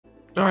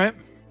All right.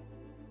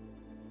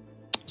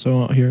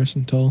 So here's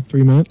until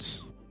 3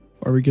 minutes.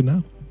 Are we good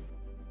now?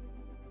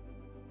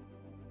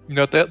 You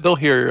know, they'll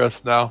hear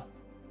us now.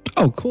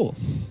 Oh, cool.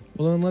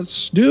 Well, then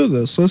let's do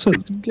this. Let's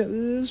get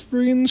this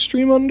freaking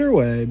stream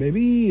underway,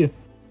 baby.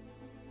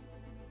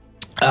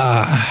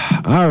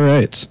 All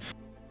right.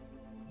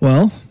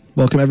 Well,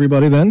 welcome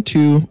everybody then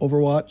to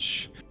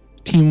Overwatch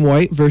Team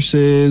White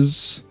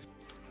versus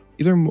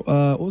either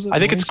what was it? I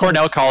think it's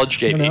Cornell College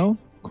JV.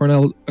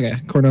 Cornell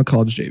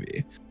College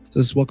JV. So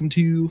this is welcome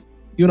to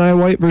UNI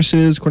White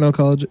versus Cornell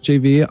College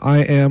JV. I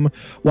am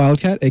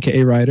Wildcat,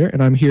 aka Ryder,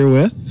 and I'm here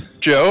with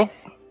Joe.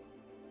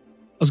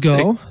 Let's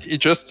go.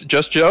 Just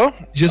Joe.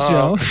 Just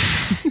Joe.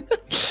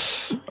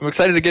 I'm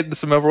excited to get into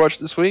some Overwatch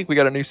this week. We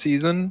got a new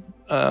season.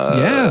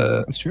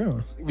 Yeah, that's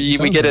true. We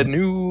get a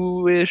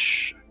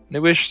newish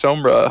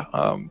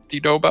Sombra. Do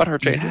you know about her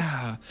changes?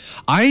 Yeah,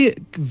 I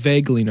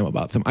vaguely know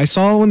about them. I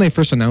saw when they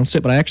first announced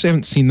it, but I actually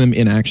haven't seen them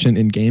in action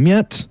in game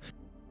yet.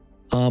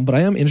 But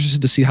I am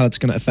interested to see how it's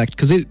going to affect,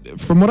 because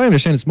from what I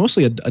understand, it's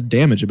mostly a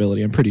damage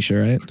ability. I'm pretty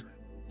sure, right?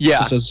 Yeah.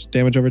 Just does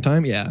damage over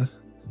time. Yeah.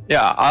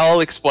 Yeah,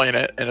 I'll explain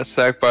it in a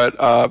sec, but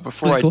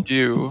before I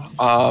do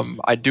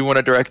want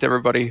to direct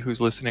everybody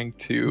who's listening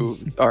to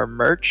our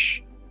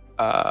merch.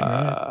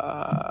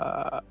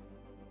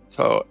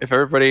 So if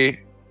everybody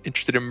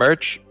interested in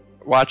merch,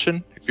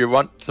 watching, if you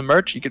want some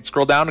merch, you can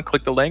scroll down and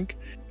click the link.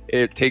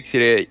 It takes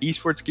you to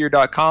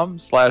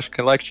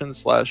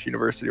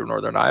esportsgear.com/collections/University of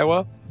Northern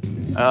Iowa.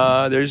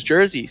 There's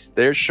jerseys,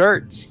 there's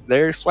shirts,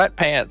 there's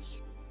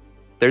sweatpants,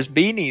 there's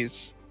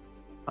beanies.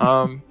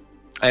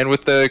 And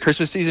with the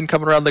Christmas season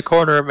coming around the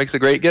corner, it makes a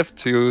great gift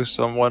to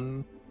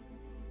someone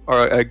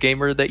or a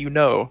gamer that you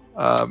know.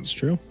 It's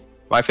true.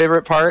 My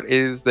favorite part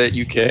is that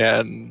you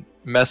can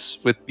mess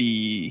with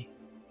you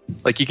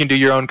can do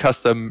your own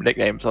custom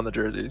nicknames on the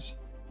jerseys.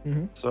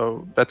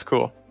 So that's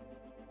cool.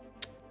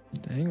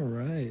 Dang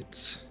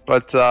right.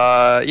 But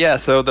yeah,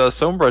 so the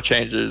Sombra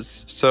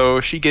changes. So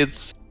she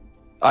gets,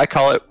 I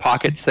call it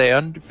Pocket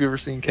Sand. Have you ever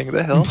seen King of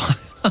the Hill?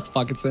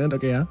 Pocket Sand,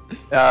 okay, yeah.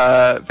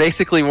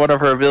 Basically, one of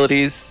her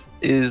abilities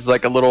is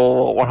like a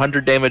little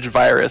 100 damage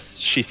virus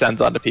she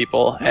sends onto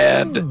people,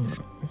 and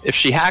if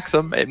she hacks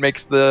them, it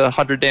makes the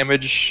 100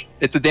 damage.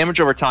 It's a damage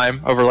over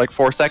time, over like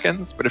 4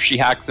 seconds, but if she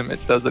hacks them, it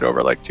does it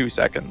over like 2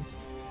 seconds.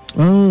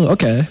 Oh,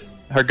 okay.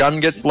 Her gun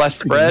gets less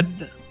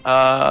spread,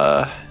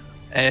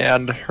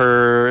 and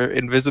her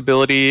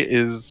invisibility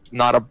is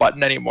not a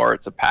button anymore,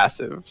 it's a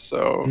passive,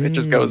 so it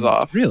just goes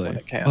off. Really? When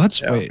it can. Oh,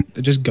 wait,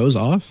 it just goes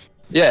off?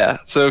 Yeah,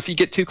 so if you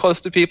get too close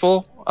to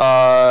people,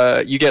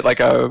 you get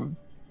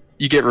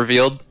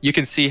revealed. You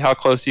can see how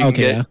close you can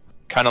get,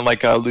 kind of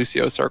like a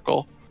Lucio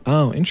circle.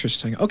 Oh,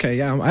 interesting. Okay,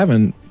 yeah, I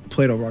haven't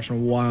played Overwatch in a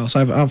while,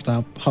 so I have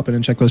to hop in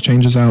and check those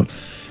changes out.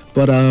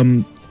 But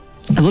it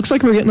looks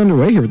like we're getting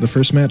underway here with the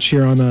first match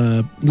here on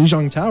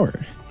Lijiang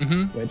Tower,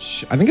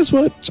 which I think is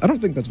I don't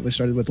think that's what they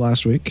started with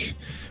last week.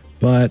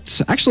 But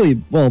actually,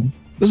 well,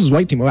 this is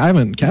White Team. I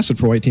haven't casted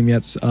for White Team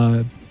yet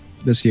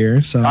this year,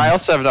 so I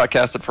also have not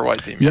casted for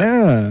White Team yet.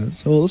 Yeah,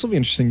 so this will be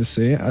interesting to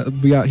see.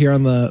 We got here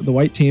on the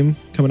White Team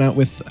coming out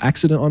with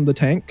Accident on the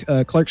tank,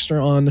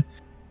 Clarkster on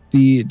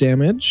the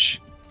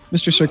damage,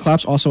 Mr. Sir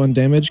Claps also on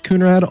damage,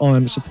 Coonrad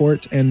on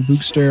support, and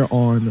Bookster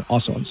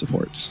also on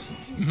support.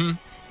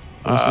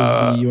 This is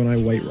the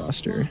UNI White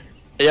roster.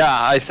 Yeah,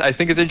 I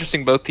think it's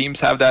interesting. Both teams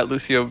have that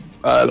Lucio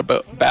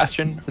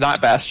Bastion,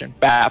 not Bastion,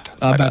 BAP.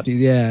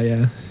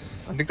 Yeah.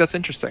 I think that's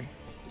interesting.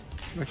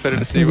 I'm excited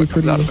to see what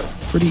comes out of it.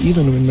 Pretty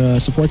even in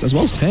supports as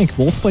well as tank,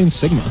 both playing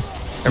Sigma.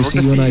 So you see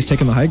UNI's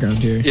taking the high ground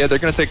here. Yeah, they're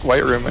going to take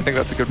White Room. I think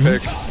that's a good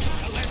pick.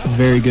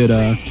 Very good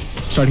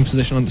starting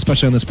position,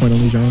 especially on this point on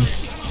Lijiang.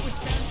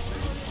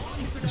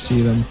 You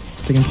see them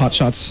taking pot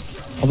shots.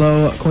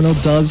 Although Cornell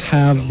does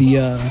have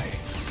the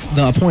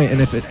point, and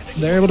if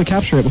they're able to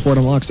capture it before it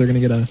unlocks, they're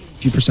going to get a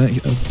few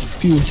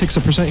ticks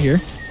of percent here,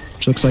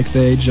 which looks like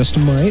they just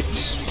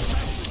might.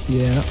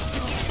 Yeah.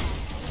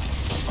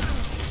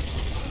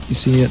 You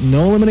see it,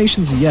 no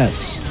eliminations yet.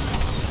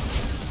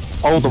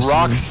 Oh, the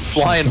rocks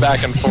flying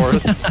back and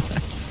forth.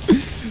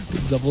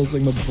 Double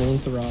Sigma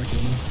both rocking.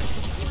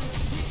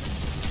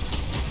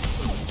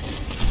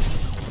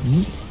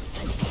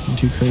 Nothing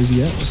too crazy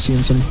yet. Just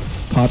seeing some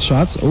pot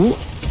shots. Oh,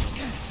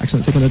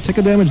 accident taking a tick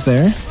of damage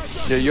there.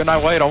 Yeah, UNI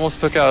White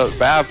almost took out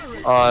BAP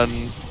on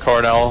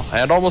Cornell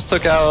and almost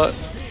took out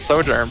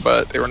Sojourn,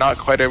 but they were not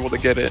quite able to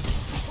get it.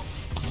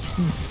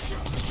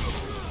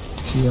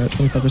 See that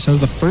 25%.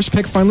 The first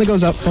pick finally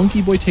goes out.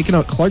 Funky Boy taking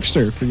out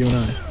Clarkster for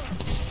UNI.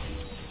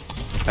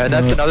 And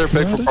that's another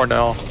pick for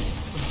Cornell.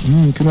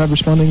 Coonrad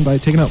responding by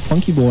taking out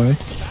Funky Boy.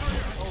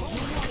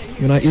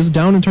 UNI is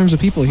down in terms of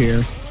people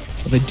here,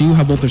 but they do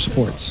have both their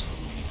supports.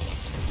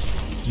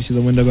 Did you see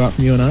the window go out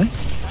from UNI?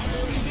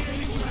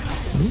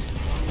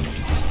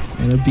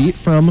 And a beat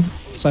from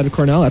the side of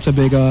Cornell. That's a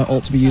big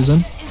ult to be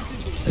using.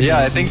 Yeah,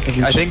 I think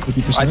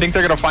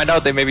they're gonna find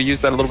out they maybe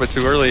used that a little bit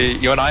too early.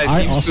 UNI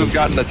seems to have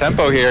gotten the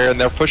tempo here, and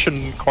they're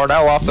pushing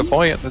Cornell off the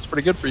point. That's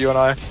pretty good for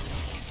UNI.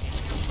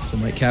 So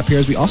might cap here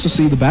as we also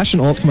see the Bastion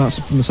ult come out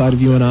from the side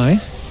of UNI.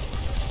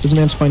 Doesn't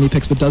manage to find any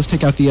picks, but does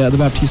take out the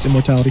Baptiste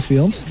Immortality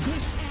Field.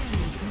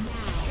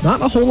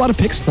 Not a whole lot of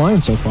picks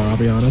flying so far, I'll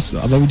be honest.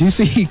 Although we do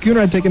see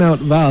Coonrad taking out,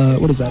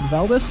 what is that,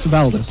 Valdez?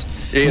 Valdez.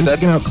 Yeah,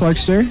 taking out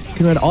Clarkster.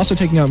 Coonrad also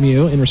taking out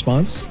Mew in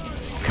response.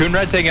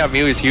 Coonrad taking out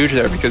Mew is huge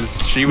there because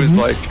she was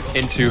like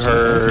into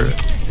her,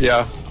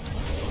 yeah.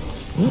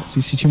 So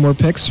you see 2 more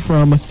picks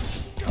from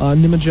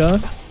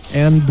Nimaja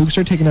and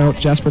Bookster taking out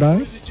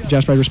Jasper.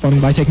 Jasper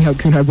responding by taking out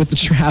Coonrad with the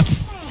trap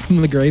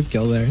from the grave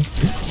kill there.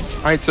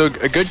 Alright, so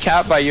a good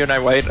cap by UNI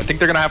White. I think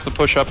they're going to have to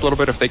push up a little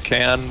bit if they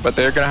can, but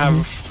they're going to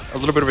have a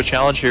little bit of a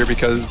challenge here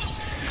because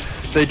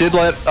they did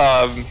let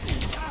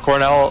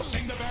Cornell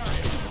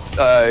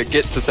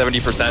get to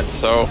 70%,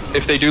 so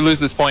if they do lose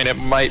this point, it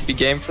might be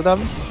game for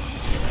them.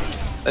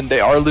 And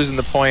they are losing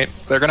the point.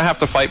 They're going to have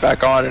to fight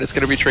back on, and it's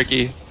going to be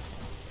tricky.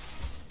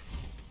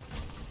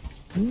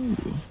 Ooh.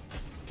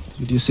 So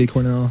we do see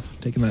Cornell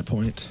taking that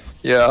point.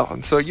 Yeah,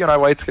 and so UNI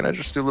White's going to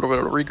just do a little bit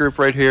of a regroup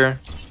right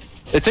here.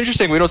 It's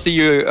interesting, we don't see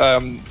you,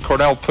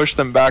 Cornell push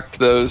them back to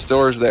those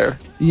doors there.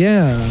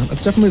 Yeah,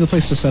 that's definitely the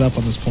place to set up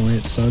on this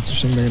point, so it's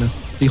interesting they're going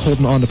to be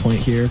holding on to point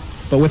here.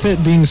 But with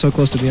it being so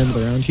close to the end of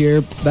the round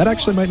here, that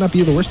actually might not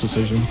be the worst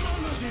decision.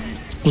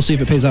 We'll see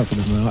if it pays out for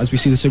them, though, as we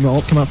see the Sigma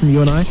ult come out from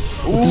UNI.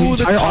 Ooh,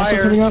 the tire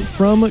also coming out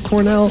from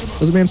Cornell.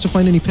 Doesn't manage to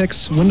find any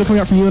picks. Window coming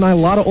out from UNI. A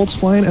lot of ults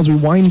flying as we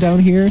wind down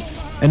here.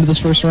 End of this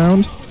first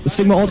round. The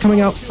Sigma ult coming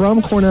out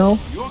from Cornell.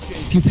 A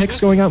few picks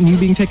going out. Mew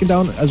being taken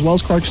down, as well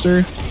as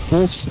Clarkster.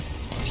 Both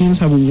teams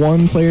have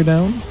 1 player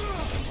down.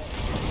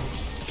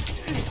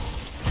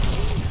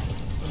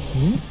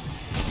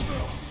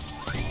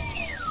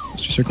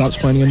 Mr. Circlops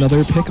finding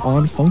another pick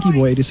on Funky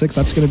Boy 86.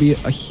 That's going to be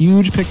a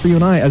huge pick for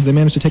UNI as they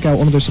manage to take out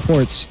one of their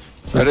supports.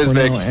 That is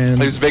big. It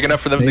was big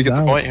enough for them to get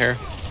the point here.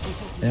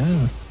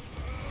 Yeah.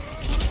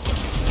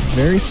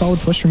 Very solid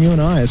push from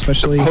UNI,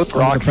 especially both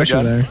under the pressure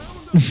again. there.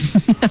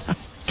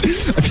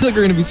 I feel like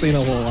we're going to be seeing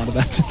a whole lot of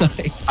that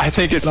tonight. I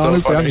think it's but so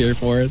honestly, funny. I'm here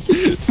for it.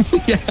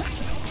 Yeah.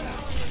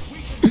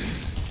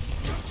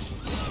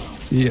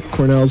 See,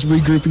 Cornell's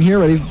regrouping here,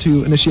 ready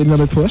to initiate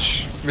another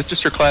push. Mr.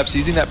 Circlops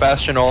using that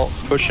Bastion ult,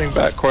 pushing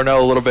back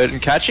Cornell a little bit,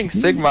 and catching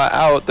Sigma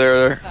out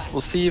there.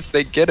 We'll see if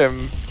they get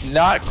him.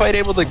 Not quite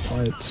able to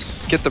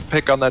get the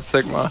pick on that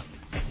Sigma.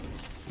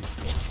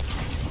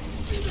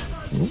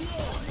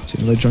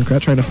 See another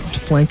Junkrat trying to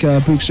flank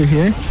Bookster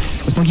here.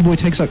 As Funky Boy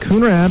takes out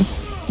Coonrad.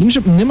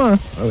 Nima.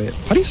 Oh wait,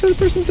 how do you say the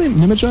person's name?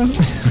 Nimaja?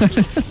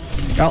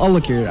 I'll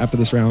look here after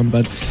this round,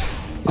 but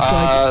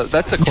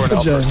that's a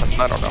Cornell person.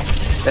 I don't know.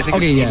 I think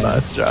it's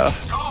Nimaja.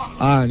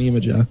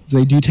 Nimaja. So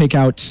they do take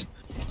out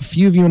a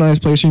few of UNI's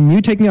players here. Mew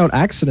taking out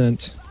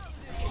Accident.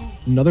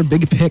 Another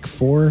big pick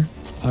for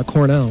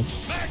Cornell.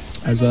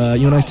 As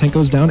UNI's tank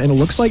goes down, and it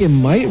looks like it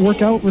might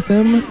work out with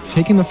them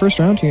taking the first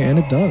round here, and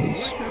it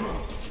does.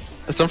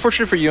 It's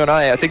unfortunate for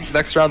UNI. I think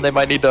next round they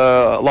might need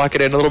to lock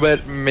it in a little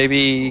bit,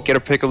 maybe get a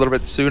pick a little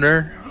bit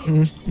sooner.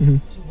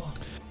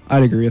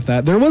 I'd agree with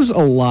that. There was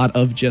a lot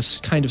of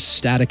just kind of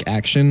static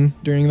action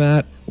during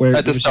that, where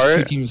at the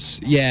start,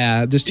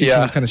 just two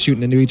teams kind of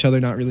shooting into each other,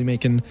 not really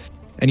making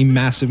any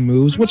massive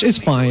moves, which is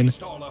fine.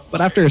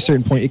 But after a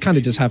certain point, you kind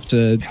of just have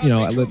to,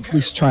 at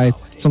least try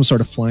some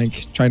sort of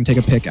flank, try and take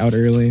a pick out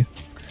early.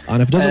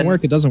 And if it doesn't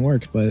work, it doesn't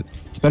work. But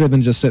it's better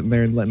than just sitting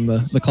there and letting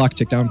the clock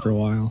tick down for a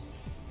while.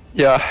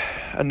 Yeah,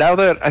 and now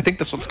that I think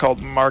this one's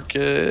called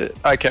Market,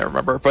 I can't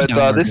remember, but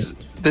this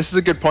is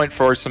a good point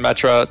for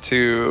Symmetra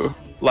to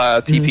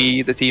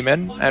TP the team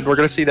in, and we're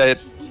gonna see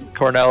that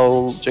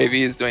Cornell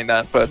JV is doing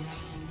that, but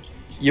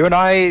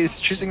UNI is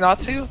choosing not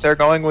to. They're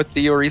going with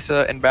the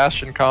Orisa and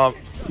Bastion comp.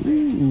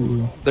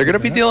 Ooh, they're gonna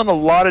be dealing a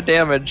lot of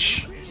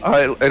damage.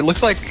 It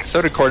looks like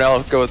so did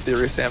Cornell go with the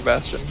Orisa and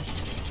Bastion.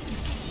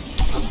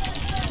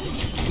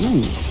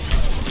 Ooh.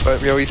 But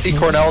we see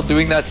Cornell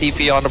doing that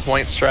TP onto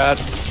point strat,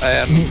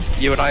 and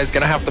UNI is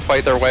gonna have to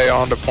fight their way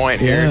onto point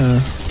here. Yeah,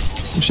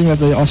 interesting that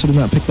they also did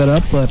not pick that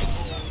up, but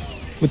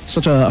with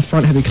such a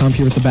front-heavy comp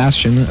here with the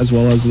Bastion as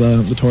well as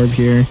the Torb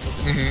here,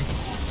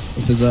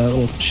 with his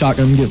little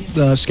shotgun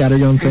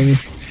scattergun thing,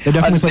 they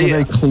definitely played a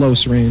very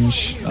close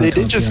range. They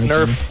did just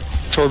nerf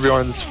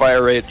Torbjorn's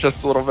fire rate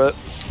just a little bit.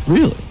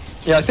 Really?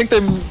 Yeah, I think they.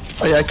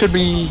 Yeah, it could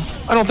be.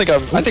 I think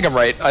I'm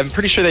right. I'm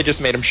pretty sure they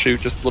just made him shoot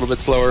just a little bit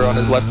slower on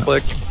his left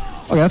click.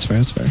 Okay, that's fair,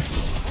 that's fair.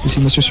 We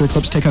see Mr.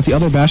 Circlops take out the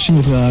other Bastion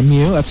with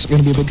Mew. That's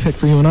going to be a big pick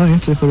for UNI.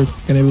 See if they're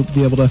going to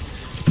be able to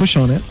push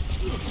on it.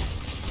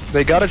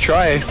 They got to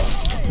try.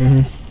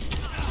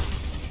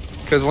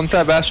 Because once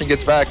that Bastion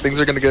gets back, things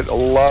are going to get a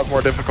lot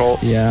more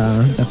difficult.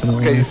 Yeah,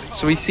 definitely. Okay,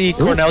 so we see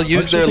Cornell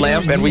use their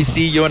lamp, and we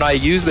see UNI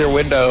use their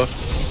window.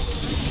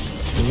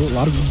 Ooh, a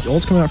lot of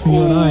ults coming out from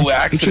UNI.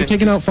 Accident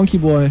taking out Funky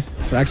Boy.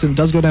 But Accident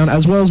does go down,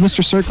 as well as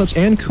Mr. Circlops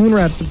and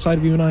Coonrad for the side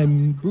of UNI.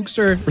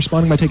 Bookster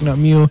responding by taking out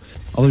Mew,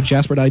 although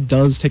Jasper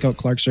does take out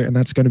Clarkster, and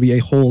that's going to be a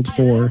hold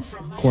for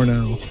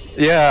Cornell.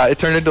 Yeah, it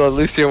turned into a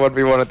Lucio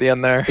 1v1 at the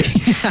end there.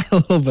 Yeah, a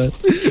little bit.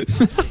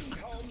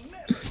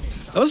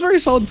 That was a very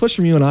solid push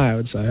from UNI, I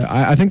would say.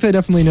 I think they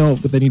definitely know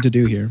what they need to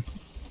do here.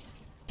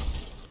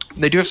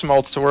 They do have some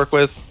ults to work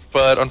with,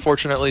 but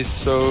unfortunately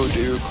so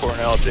do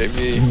Cornell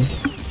JV.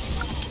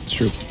 It's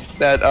true.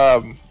 That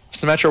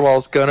Symmetra wall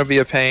is gonna be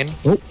a pain.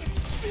 Oh.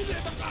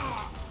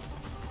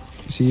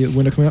 You see a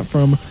window coming out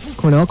from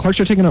Cornell.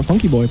 Clarkster taking out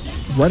Funky Boy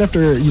right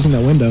after using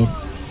that window.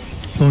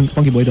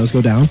 Funky Boy does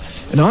go down.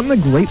 And not in a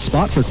great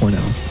spot for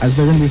Cornell, as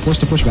they're going to be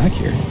forced to push back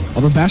here.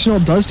 Although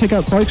Bastion does take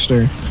out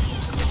Clarkster.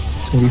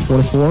 It's going to be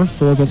 4-4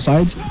 for both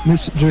sides.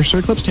 Mr.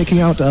 Circlips taking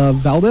out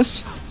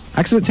Valdis.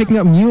 Accident taking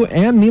out Mew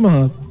and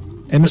Nimaha.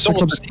 And Mr.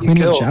 Circlips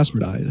cleaning up Jasper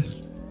died.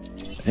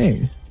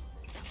 Dang.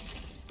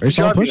 Very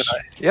solid push.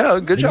 Yeah,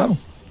 good job.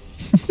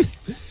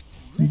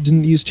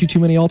 Didn't use too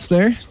many ults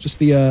there. Just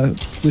the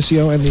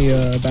Lucio and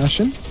the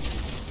Bastion.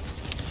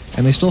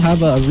 And they still have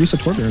Risa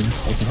Torbjorn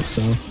ult up,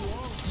 so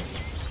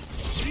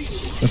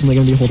definitely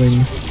going to be holding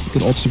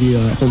good ults to be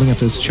holding up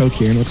this choke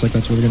here, and it looks like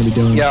that's what we're going to be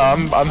doing. Yeah,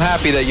 I'm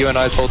happy that UNI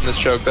is holding this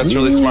choke. That's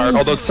really smart.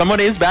 Although someone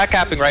is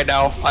backcapping right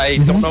now. I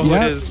don't know who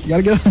it is. You got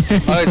to get on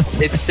there.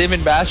 It's Sim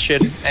and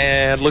Bastion,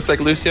 and looks like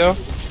Lucio.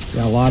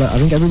 Yeah, I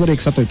think everybody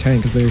except their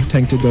tank, because their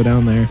tank did go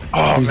down there.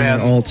 Oh, man.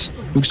 Their ults.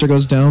 Bookster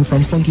goes down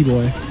from Funky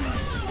Boy.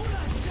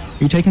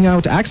 You're taking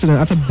out Accident.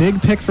 That's a big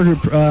pick for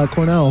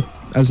Cornell,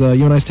 as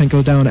UNI's tank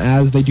goes down,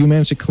 as they do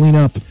manage to clean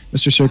up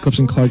Mr. Circlips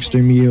and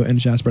Clarkster, Mew, and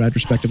Jasper Died,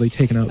 respectively,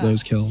 taking out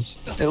those kills.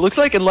 It looks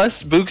like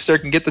unless Bookster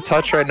can get the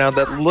touch right now,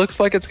 that looks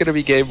like it's going to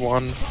be game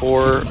 1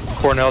 for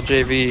Cornell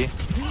JV.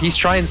 He's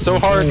trying so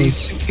hard.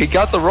 He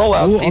got the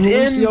rollout.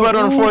 He's in, but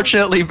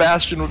unfortunately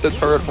Bastion with the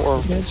turret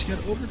for him.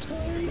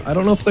 I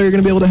don't know if they're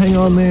going to be able to hang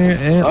on there.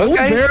 And,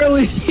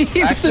 barely.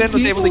 Accident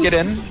was able to get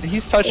in.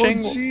 He's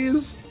touching. Oh,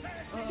 jeez.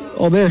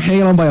 Oh, they're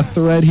hanging on by a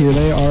thread here.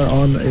 They are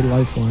on a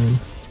lifeline.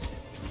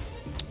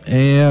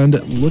 And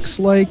it looks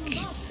like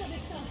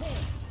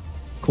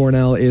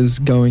Cornell is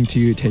going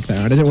to take that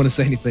round. I didn't want to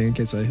say anything in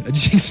case I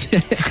jinxed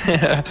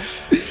it.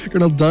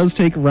 Cornell does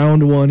take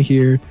round 1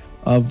 here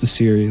of the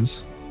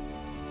series.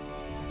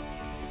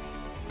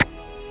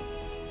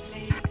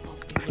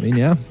 I mean,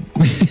 yeah.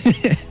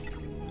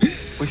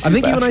 I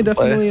think you and I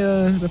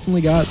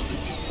definitely got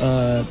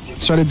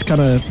started to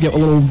kind of get a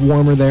little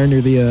warmer there near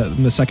the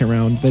in the second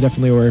round. They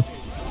definitely were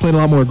playing a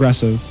lot more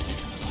aggressive.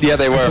 Yeah,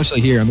 they were. Especially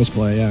here on this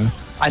play, yeah.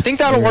 I think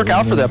that'll work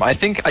out for them. I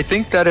think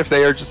that if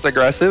they are just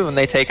aggressive and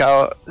they take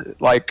out,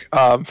 like,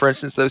 for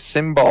instance, those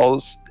sim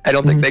balls, I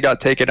don't think they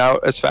got taken out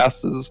as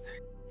fast as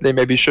they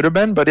maybe should have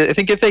been. But I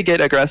think if they get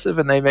aggressive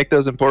and they make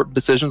those important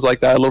decisions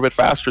like that a little bit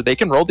faster, they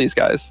can roll these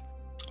guys.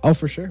 Oh,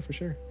 for sure, for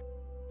sure.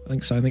 I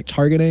think so. I think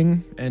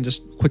targeting and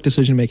just quick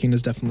decision making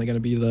is definitely going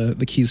to be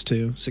the keys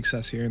to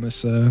success here in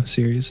this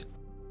series.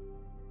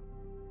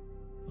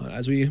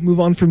 As we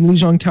move on from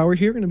Lijiang Tower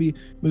here, we're going to be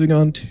moving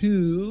on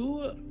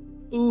to,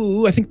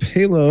 I think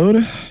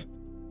Payload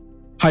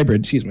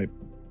Hybrid. Excuse me,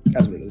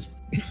 that's what it is.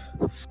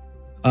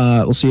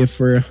 We'll see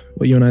if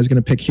what UNI is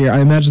going to pick here. I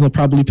imagine they'll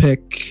probably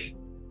pick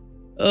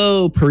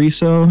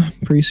Pariso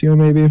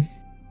maybe.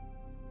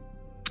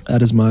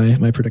 That is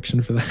my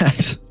prediction for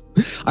that.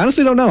 I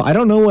honestly don't know. I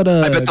don't know what.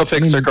 I bet they'll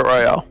pick Circuit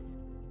Royale.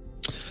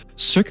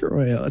 Circuit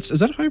Royale.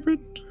 Is that hybrid?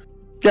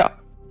 Yeah.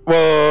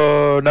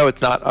 Whoa, no,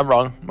 it's not. I'm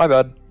wrong. My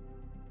bad.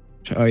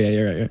 Oh yeah,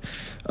 you're right.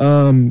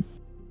 Sorry,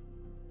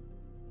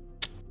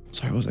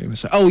 what was I gonna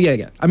say? Oh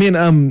yeah. I mean,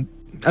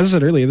 as I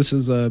said earlier, this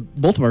is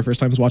both of our first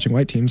times watching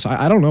white teams. So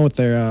I don't know what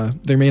their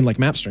main like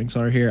map strengths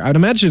are here. I'd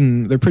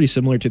imagine they're pretty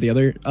similar to the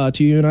other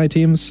two UNI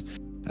teams,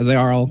 as they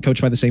are all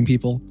coached by the same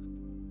people.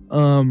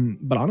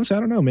 But honestly,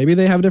 I don't know. Maybe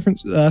they have different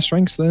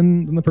strengths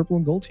than the purple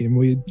and gold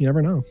team. You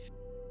never know.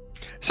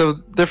 So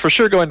they're for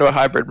sure going to a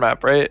hybrid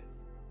map, right?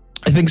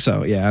 I think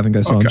so. Yeah, I think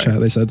I saw in chat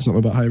they said something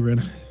about hybrid.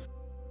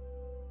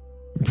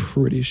 I'm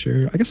pretty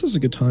sure. I guess this is a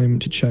good time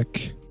to check.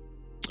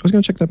 I was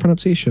going to check the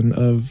pronunciation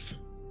of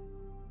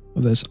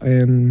this.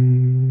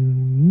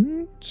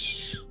 And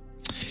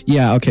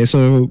yeah, okay.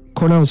 So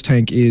Cornell's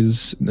tank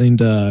is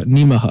named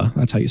Nimaha.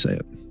 That's how you say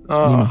it.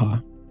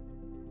 Nimaha.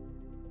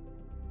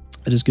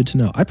 It is good to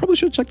know. I probably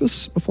should have checked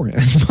this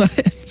beforehand,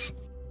 but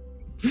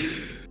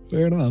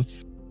fair enough.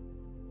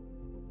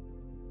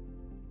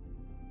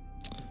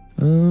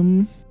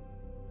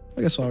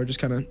 I guess while we're just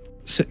kind of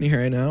sitting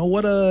here right now,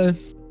 what are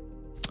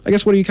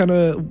you kind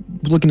of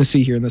looking to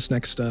see here in this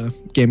next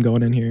game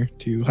going in here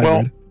to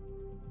hybrid? Well,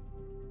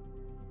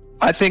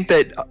 I think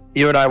that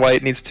UNI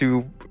White needs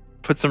to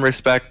put some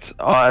respect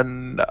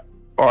on,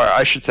 or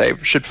I should say,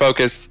 should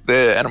focus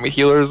the enemy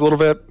healers a little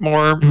bit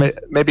more,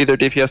 maybe their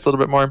DPS a little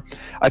bit more.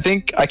 I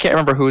can't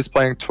remember who was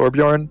playing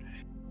Torbjorn,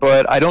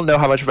 but I don't know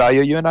how much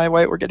value UNI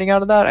White were getting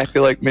out of that. I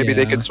feel like maybe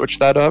they could switch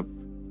that up.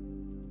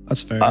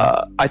 That's fair.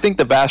 I think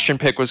the Bastion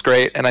pick was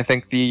great, and I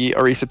think the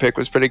Orisa pick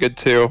was pretty good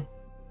too.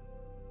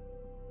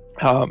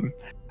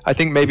 I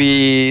think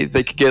maybe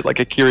they could get like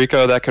a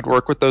Kiriko that could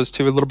work with those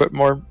two a little bit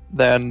more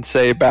than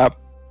say Bap.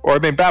 Or I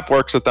mean, Bap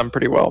works with them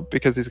pretty well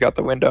because he's got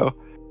the window.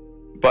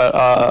 But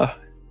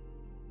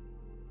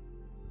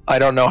I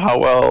don't know how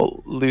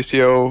well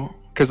Lucio,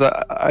 because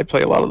I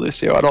play a lot of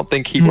Lucio. I don't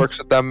think he works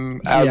with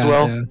them as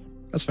well. Yeah,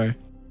 that's fair.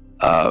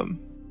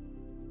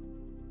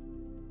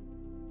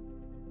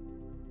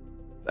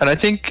 And I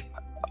think,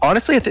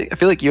 honestly, I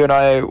feel like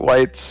UNI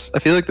Whites, I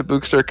feel like the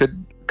Bookster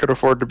could could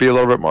afford to be a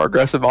little bit more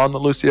aggressive on the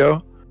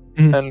Lucio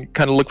and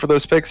kind of look for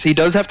those picks. He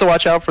does have to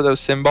watch out for those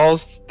sim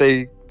balls.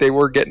 They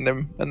were getting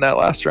him in that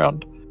last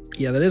round.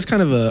 Yeah, that is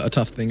kind of a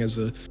tough thing as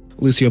a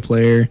Lucio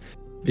player,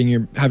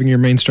 having your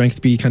main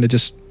strength be kind of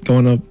just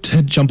going up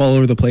to jump all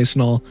over the place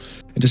and all,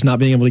 and just not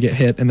being able to get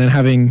hit, and then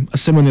having a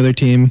sim on the other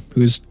team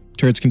whose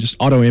turrets can just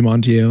auto aim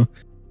onto you.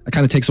 That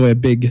kind of takes away a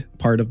big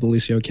part of the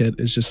Lucio kit,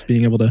 is just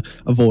being able to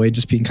avoid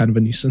just being kind of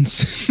a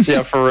nuisance.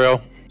 Yeah, for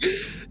real.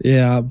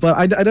 Yeah, but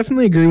I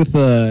definitely agree with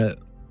the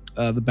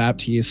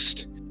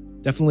Baptiste.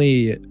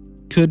 Definitely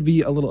could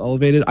be a little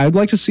elevated. I'd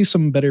like to see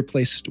some better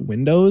placed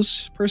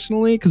windows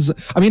personally, because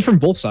I mean from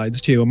both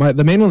sides too.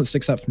 The main one that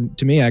sticks out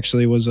to me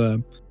actually was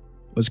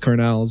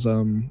Cornell's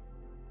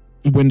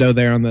window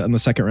there on the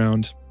second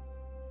round.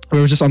 It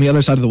was just on the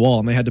other side of the wall,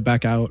 and they had to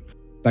back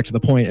to the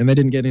point, and they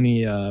didn't get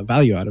any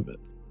value out of it.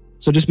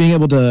 So just being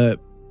able to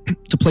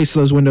place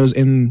those windows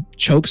in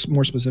chokes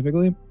more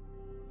specifically,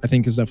 I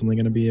think is definitely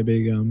going to be a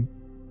big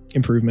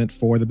improvement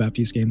for the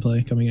Baptiste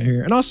gameplay coming out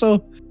here. And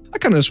also, I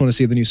kind of just want to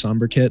see the new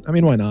Sombra kit. I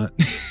mean, why not?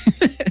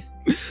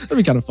 That'd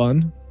be kind of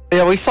fun.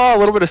 Yeah, we saw a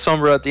little bit of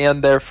Sombra at the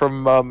end there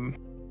from...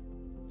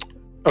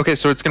 Okay,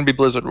 so it's going to be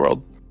Blizzard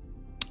World,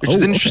 which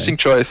is an interesting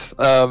choice.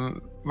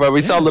 But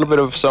we saw a little bit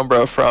of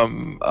Sombra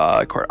from...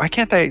 I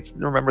can't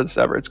remember this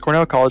ever. It's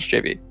Cornell College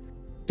JV.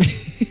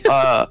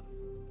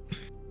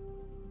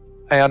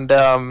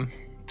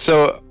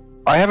 So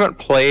I haven't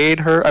played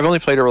her. I've only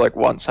played her like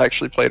once. I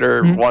actually played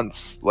her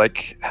once,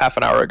 like half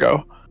an hour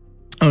ago.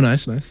 Oh,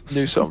 nice.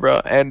 New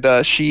Sombra,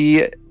 and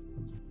she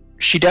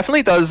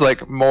definitely does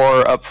like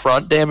more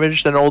upfront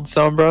damage than old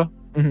Sombra,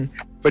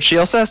 but she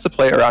also has to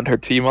play around her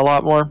team a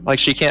lot more. Like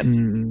she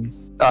can't.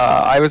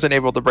 I wasn't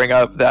able to bring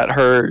up that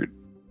her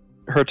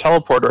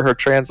teleporter, her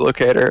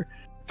translocator.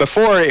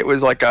 Before it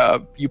was like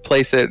you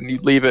place it and you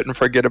leave it and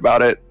forget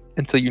about it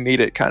until you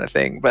need it kind of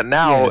thing. But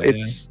now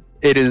it's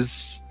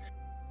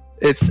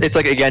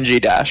like a Genji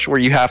dash where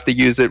you have to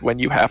use it when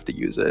you have to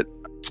use it.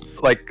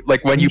 Like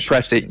when you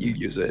press it, you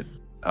use it.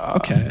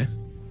 Okay.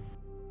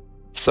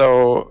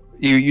 So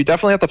you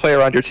definitely have to play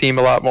around your team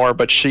a lot more,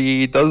 but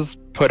she does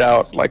put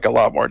out like a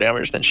lot more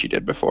damage than she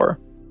did before.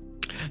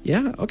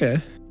 Yeah. Okay.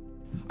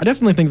 I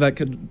definitely think that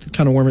could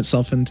kind of worm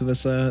itself into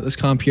this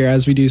comp here,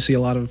 as we do see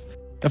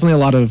definitely a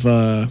lot of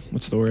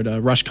what's the word,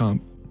 rush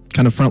comp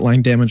kind of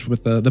frontline damage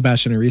with the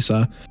Bastion and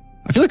Orisa.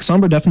 I feel like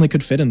Sombra definitely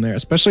could fit in there,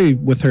 especially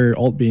with her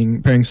ult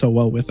pairing so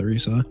well with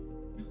Orisa.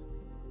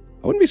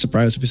 I wouldn't be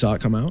surprised if we saw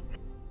it come out.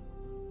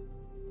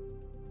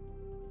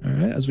 All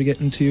right, as we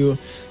get into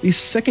the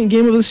second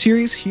game of the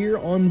series here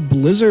on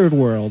Blizzard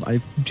World,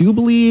 I do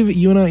believe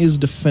Yuna is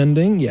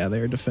defending. Yeah,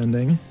 they're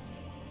defending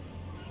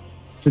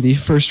for the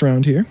first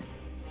round here.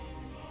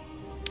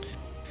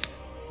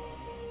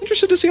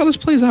 Interested to see how this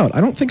plays out.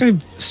 I don't think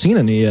I've seen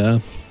any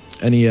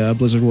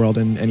Blizzard World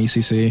in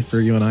NECC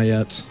for UNI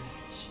yet.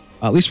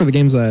 At least for the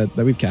games that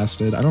we've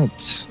casted. I'm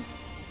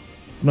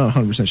not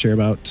 100% sure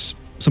about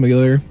some of the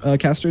other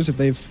casters if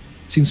they've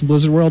seen some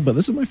Blizzard World, but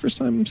this is my first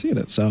time seeing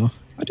it, so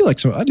I do like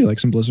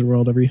some Blizzard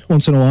World every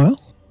once in a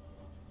while.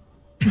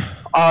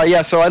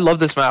 Yeah, so I love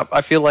this map.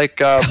 I feel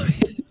like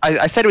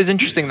I said it was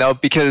interesting though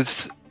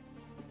because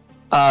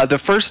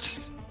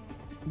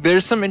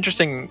there's some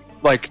interesting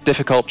like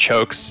difficult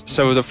chokes.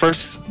 So the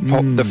first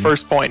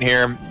point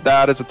here,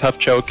 that is a tough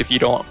choke if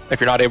you're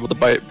not able to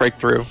break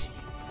through.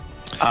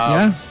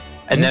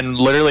 And then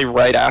literally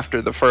right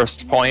after the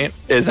first point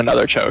is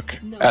another choke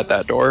at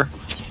that door.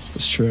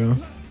 That's true.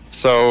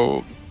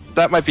 So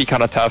that might be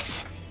kind of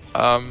tough.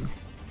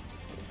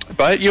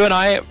 But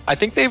UNI, I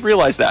think they've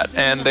realized that,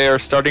 and they are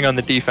starting on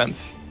the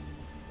defense.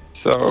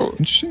 So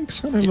interesting.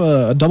 Kind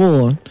of a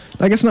double,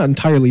 I guess not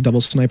entirely double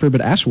sniper,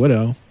 but Ash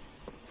Widow.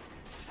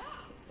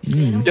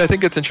 Yeah, I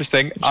think it's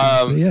interesting.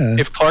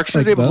 If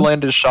Clarkson's able to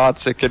land his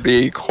shots, it could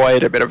be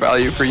quite a bit of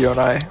value for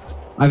UNI.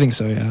 I think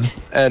so, yeah.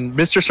 And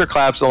Mr. Sir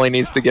Claps only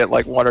needs to get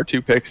like 1 or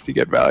 2 picks to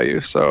get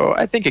value, so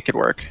I think it could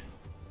work.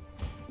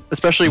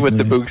 Especially with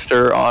the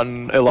booster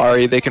on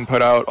Illari, they can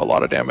put out a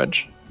lot of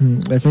damage.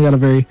 Definitely got a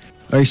very,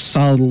 very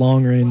solid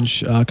long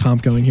range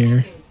comp going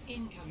here.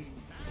 We'll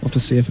have to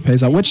see if it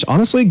pays out. Which,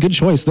 honestly, good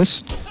choice.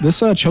 This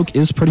choke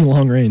is pretty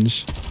long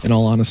range, in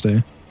all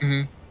honesty.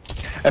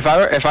 If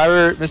I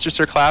were Mr.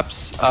 Sir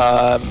Claps,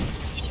 I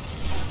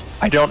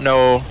don't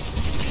know.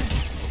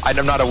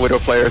 I'm not a Widow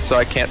player, so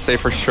I can't say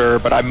for sure,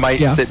 but I might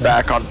sit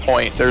back on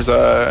point. There's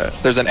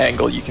an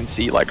angle you can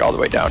see like all the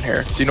way down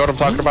here. Do you know what I'm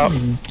talking about?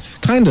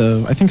 Kind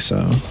of, I think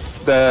so.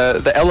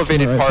 The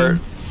elevated part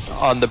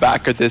on the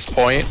back of this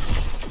point,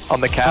 on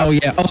the cap. Oh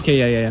yeah,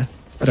 okay, yeah.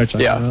 I don't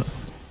know about.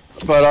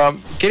 But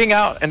getting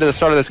out into the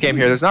start of this game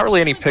here, there's not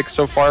really any picks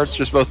so far. It's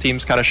just both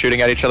teams kind of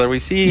shooting at each other. We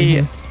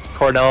see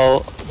Cornell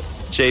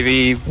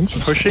JV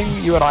pushing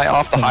UNI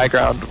off the high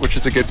ground, which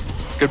is a good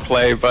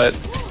play, but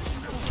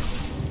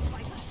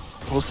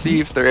we'll see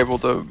if they're able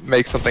to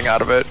make something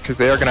out of it, because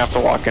they are going to have to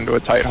walk into a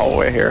tight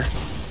hallway here.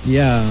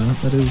 Yeah,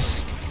 that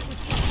is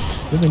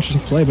a really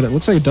interesting play, but it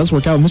looks like it does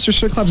work out. Mr.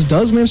 Sirclaps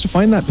does manage to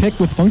find that pick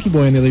with Funky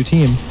Boy on the other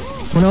team.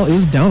 Cornell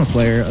is down a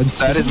player.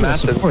 That is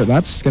massive. Support.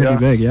 That's going to be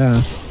big,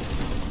 yeah.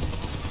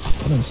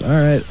 All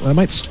right, that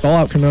might stall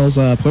out Cornell's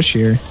push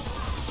here.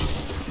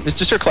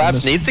 Mr. Sir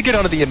Claps needs to get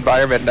onto the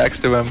environment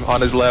next to him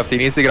on his left. He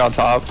needs to get on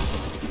top.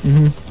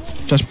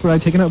 Just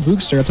taking out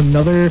Bookster. That's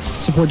another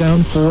support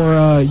down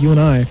for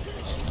UNI.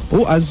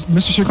 Oh, as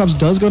Mr. Sir Claps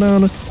does go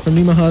down from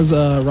Nimaha's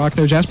rock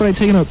there. Jasperite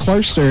taking out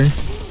Clarkster.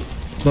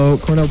 Though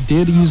Cornell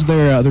did use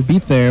their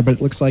beat there, but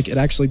it looks like it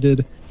actually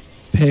did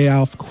pay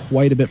off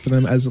quite a bit for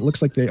them, as it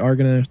looks like they are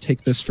going to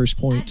take this first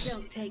point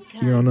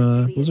here on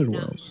Blizzard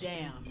World.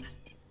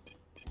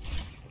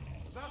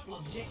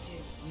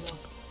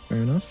 Fair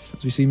enough.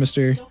 As we see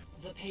Mr.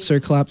 Sir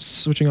Claps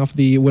switching off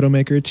the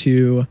Widowmaker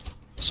to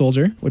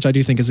Soldier, which I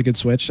do think is a good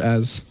switch,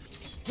 as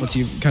once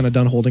you've kind of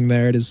done holding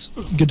there, it is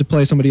good to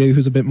play somebody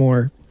who's a bit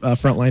more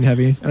frontline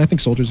heavy, and I think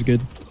Soldier's a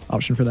good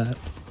option for that.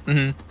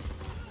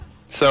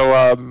 So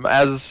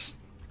as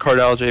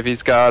Cornell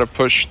JV's got to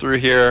push through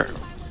here,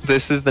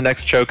 this is the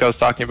next choke I was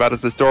talking about,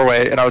 is this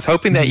doorway, and I was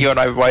hoping that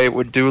UNI White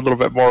would do a little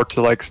bit more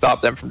to like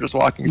stop them from just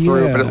walking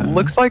through, but it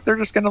looks like they're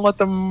just going to let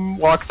them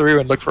walk through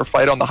and look for a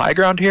fight on the high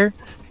ground here.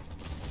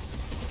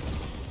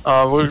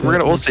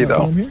 We'll see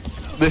though.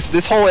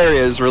 This whole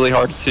area is really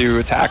hard to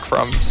attack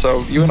from,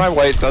 so UNI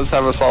White does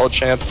have a solid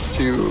chance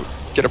to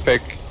get a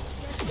pick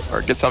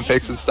or get some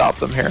picks and stop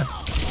them here.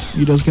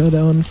 He does go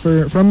down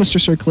from Mr.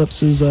 Sir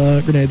Clips'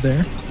 grenade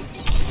there.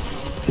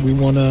 So we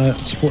want to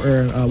support,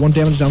 one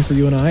damage down for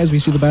UNI as we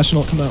see the Bastion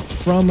ult come out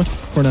from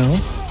Cornell.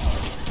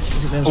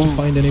 Doesn't manage to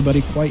find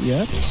anybody quite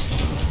yet.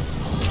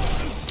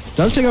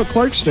 Does take out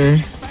Clarkster.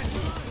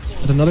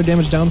 With another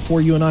damage down for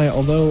UNI,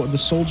 although the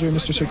Soldier,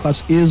 Mr. Sir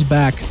Claps, is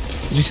back.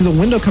 As you see the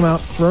window come out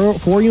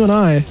for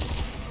UNI.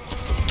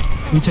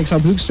 He takes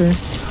out Bookster.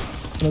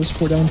 Another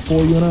support down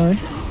for UNI.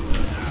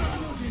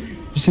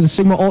 You see the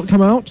Sigma ult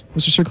come out.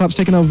 Mr. Sir Claps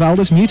taking out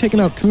Valdez. Me taking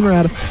out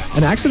Coonrad.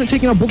 An accident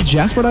taking out both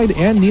Jasperite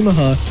and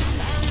Nimaha.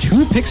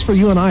 2 picks for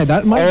UNI.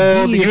 That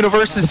might be the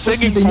universe is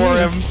singing for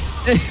him.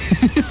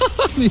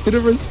 The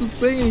universe is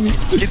singing.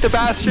 Get the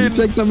Bastion. He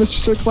takes out Mr.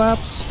 Sir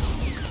Claps.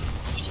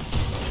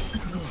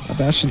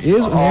 Bastion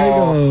is, and there he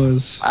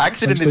goes.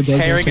 Accident is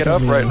tearing it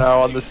up right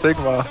now on the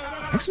Sigma.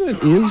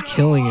 Accident is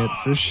killing it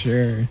for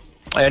sure. And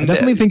I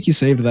definitely think he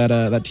saved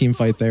that team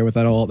fight there with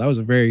that ult. That was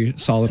a very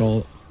solid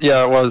ult.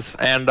 Yeah, it was.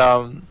 And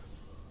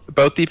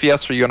both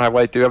DPS for UNI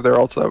White do have their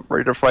ults up,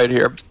 ready to fight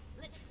here.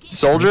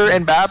 Soldier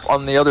and BAP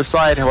on the other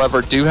side,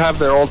 however, do have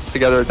their ults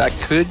together. That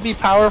could be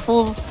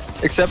powerful,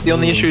 except the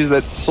only issue is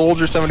that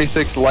Soldier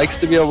 76 likes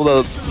to be able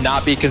to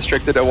not be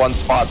constricted at one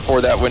spot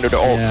for that window to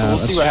ult. Yeah, so we'll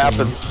see what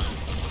happens.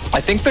 I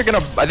think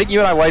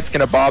UNI White's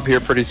gonna bob here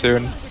pretty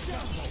soon. I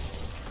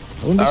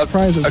wouldn't be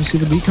surprised as we see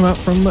the beat come out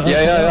from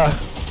yeah.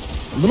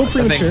 A little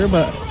premature,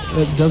 but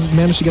it does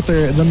manage to get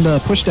them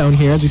to push down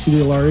here as we see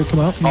the Ilario come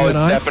out from UNI.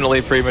 It's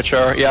definitely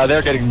premature. Yeah,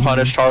 they're getting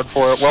punished hard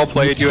for it. Well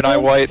played, UNI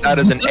White. That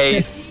is an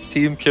ace.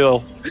 Team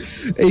kill.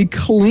 A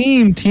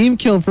clean team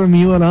kill from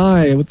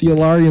UNI with the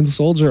Ilarian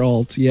Soldier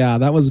ult. Yeah,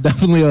 that was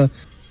definitely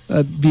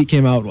that beat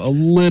came out a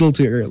little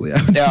too early.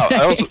 Yeah,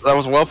 that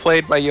was well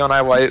played by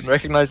UNI White.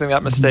 Recognizing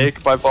that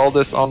mistake by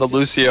Valdez on the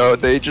Lucio,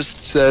 they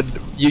just said,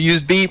 "You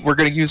use beat, we're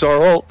gonna use our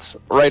ults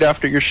right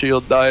after your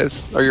shield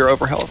dies or your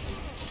overhealth."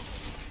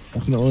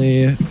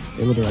 Definitely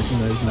able to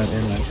recognize that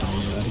and act on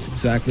that. That is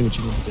exactly what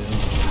you need to do.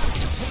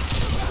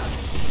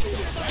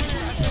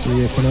 You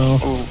see Cornell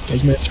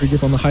does manage to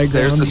regroup on the high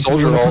ground. There's the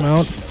Soldier ult. Come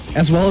out,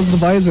 as well as the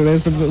visor.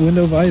 There's the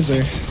window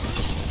visor.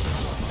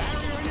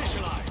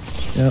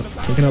 Yep,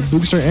 taking out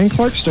Bookster and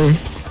Clarkster.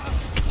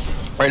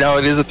 Right now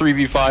it is a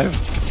 3v5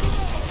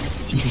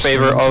 in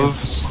favor of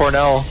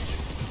Cornell.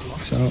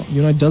 So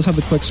UNI does have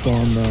the quick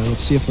spawn though.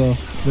 Let's see if they'll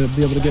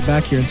be able to get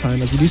back here in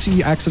time, as we do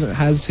see Accident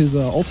has his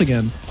ult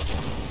again.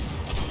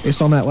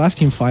 Based on that last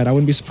team fight, I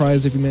wouldn't be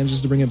surprised if he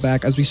manages to bring it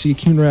back, as we see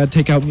Coonrad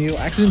take out Mew.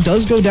 Accident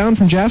does go down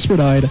from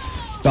Jasperite.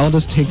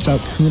 Valdez takes out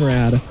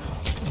Coonrad.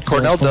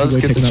 Cornell does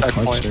get the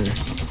checkpoint.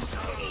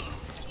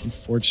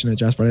 Unfortunate.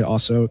 Jasperite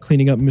also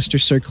cleaning up Mr.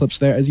 Sir Clips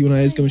there, as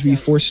UNI is going to be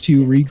forced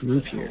to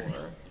regroup here.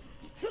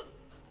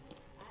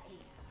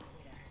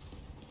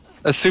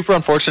 It's super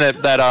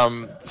unfortunate that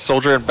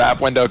Soldier and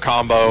BAP window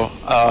combo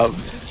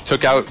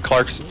took out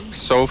Clark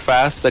so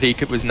fast that he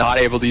was not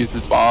able to use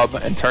his bob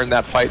and turn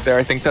that fight there.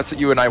 I think that's what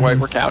UNI White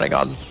were counting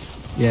on.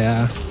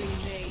 Yeah,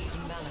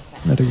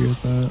 I'd agree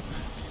with that.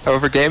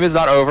 However, game is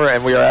not over,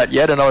 and we are at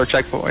yet another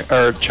checkpoint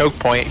or choke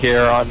point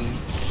here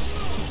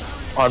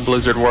on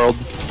Blizzard World.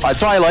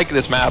 That's why I like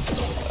this map,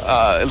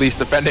 at least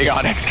defending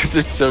on it, because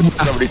there's so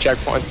many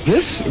checkpoints.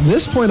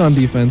 This point on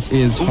defense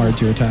is hard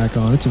to attack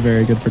on. It's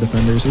very good for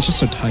defenders. It's just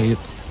so tight.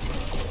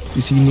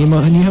 You see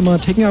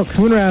Nimaha taking out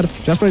Coonrad,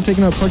 Jasperite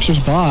taking out Clarkster's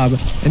Bob,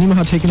 and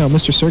Nimaha taking out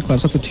Mr. Sir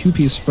Clips. That's a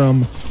 2-piece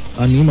from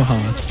Nimaha.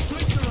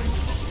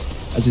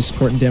 As his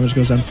support and damage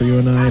goes down for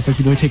UNI. I think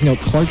he's taking out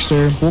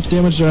Clarkster. Both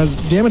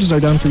damages are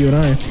down for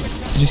UNI.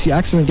 As you see,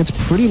 Accident gets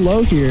pretty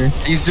low here.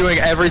 He's doing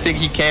everything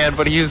he can,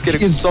 but he is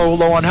getting so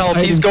low on health.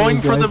 He's going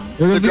for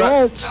the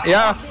ult.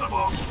 Yeah.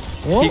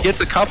 He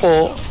gets a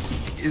couple.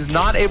 He's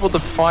not able to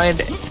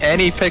find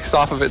any picks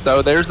off of it,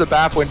 though. There's the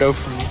BAP window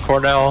from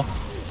Cornell.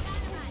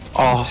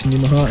 Oh.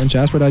 Nihma and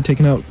Jasper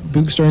taking out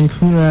Boogstar and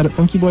Kunrad.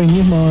 Funky Boy and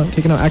Nihma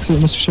taking out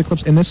Accident Mr.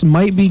 Shitclips. And this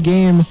might be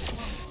game.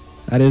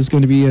 That is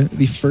going to be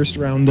the first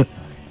round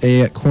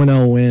a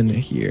Cornell win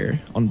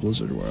here on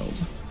Blizzard World.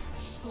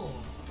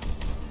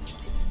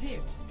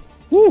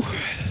 Woo.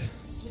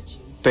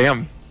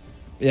 Damn.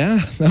 Yeah,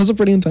 that was a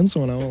pretty intense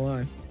one, I won't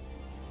lie.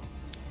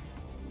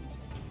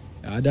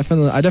 Yeah, I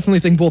definitely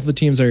think both the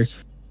teams are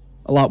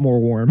a lot more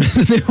warm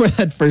than they were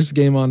that first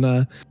game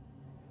on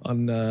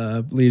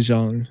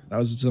Lijiang.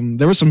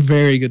 There were some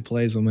very good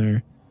plays in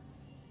there.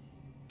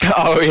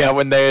 Oh yeah,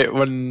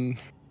 when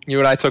you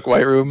and I took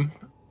White Room,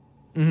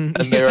 and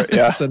they were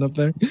sitting up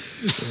there.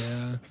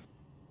 Yeah.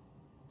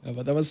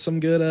 But that was some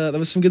good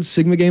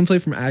Sigma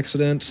gameplay from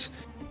Accident,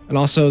 and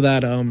also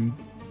that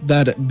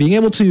being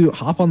able to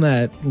hop on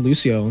that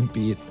Lucio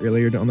beat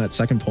earlier on that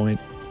second point.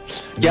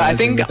 Yeah, I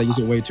think they used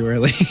it way too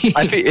early.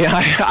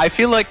 I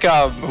feel like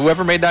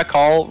whoever made that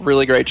call,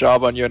 really great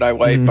job on UNI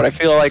White. But I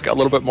feel like a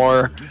little bit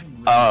more,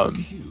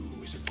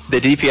 the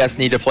DPS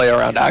need to play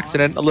around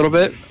Accident a little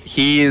bit.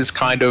 He is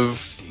kind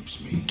of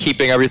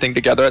keeping everything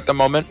together at the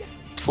moment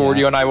for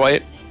UNI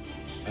White.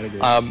 I'd agree.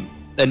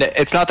 And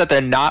it's not that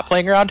they're not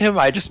playing around him.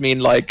 I just mean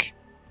like,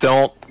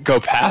 don't go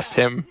past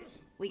him.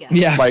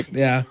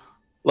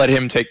 Let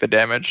him take the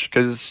damage,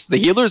 because the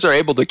healers are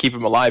able to keep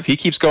him alive. He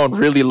keeps going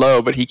really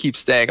low, but he keeps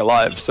staying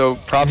alive. So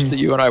props to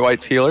UNI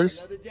White's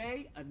healers.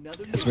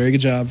 That's a very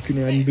good job,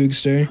 Kunrad and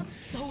Boogster.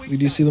 We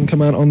do see them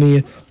come out on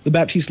the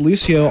Baptiste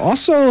Lucio.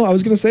 Also, I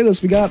was going to say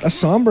this, we got the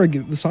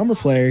Sombra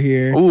player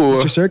here. Ooh.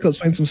 Mr. Circle is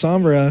playing some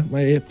Sombra.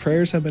 My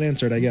prayers have been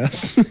answered, I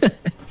guess.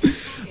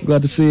 I'm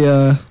glad to see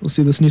we'll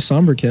see this new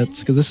Sombra kit,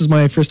 because this is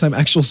my first time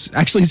actually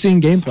seeing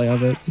gameplay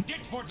of it.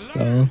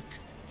 So,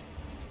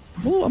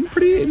 well, I'm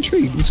pretty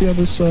intrigued. We'll see how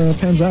this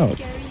pans out.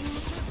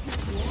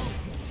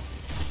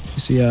 You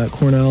see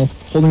Cornell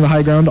holding the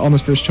high ground on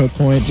this first choke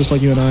point, just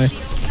like you and I.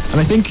 And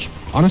I think,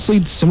 honestly,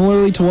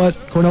 similarly to what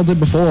Cornell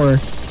did before,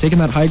 taking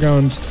that high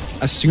ground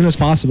as soon as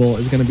possible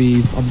is going to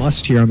be a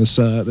must here on this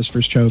this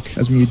first choke,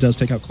 as Mew does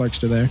take out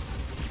Clarkster there.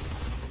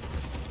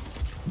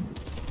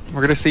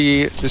 We're going to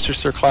see Mr.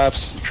 Sir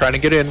Claps trying to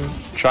get in,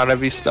 trying to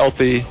be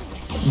stealthy.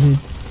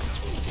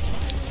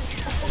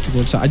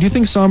 I do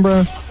think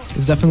Sombra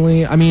is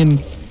definitely, I mean,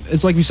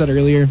 it's like we said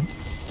earlier,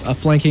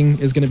 flanking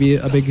is going to be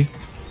a big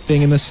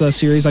thing in this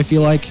series, I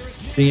feel like.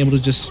 Being able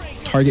to just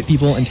target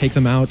people and take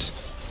them out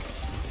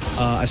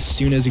as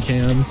soon as you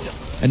can,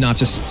 and not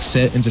just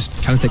sit and just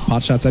kind of take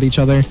pot shots at each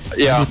other.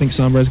 Yeah. I think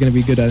Sombra is going to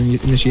be good at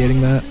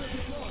initiating that.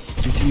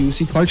 You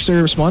see Clarkster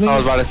responding? I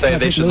was about to say,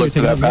 they should look for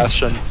that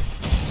Bastion.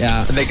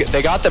 Yeah. And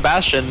they got the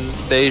Bastion.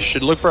 They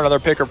should look for another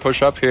pick or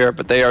push up here,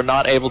 but they are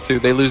not able to.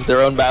 They lose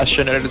their own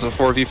Bastion, and it is a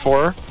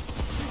 4v4.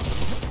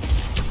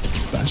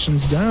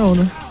 Bastion's down.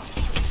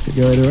 Could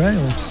go either way.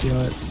 Let's see how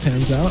it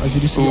pans out. As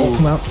we do see the ult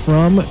come out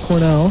from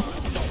Cornell.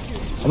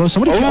 Although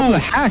somebody came out with a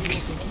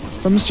hack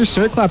from Mr.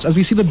 Circlaps, as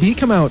we see the beat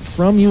come out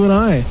from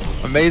UNI.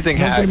 Amazing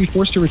hack. He's going to be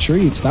forced to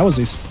retreat. That was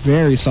a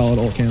very solid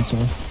ult cancel.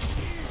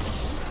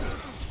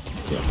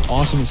 Yeah,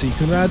 awesome to see.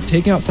 Kunrad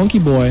taking out Funky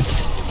Boy.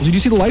 As we do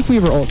see the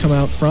Lifeweaver ult come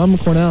out from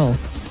Cornell.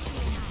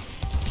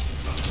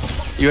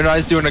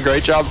 UNI's doing a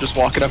great job just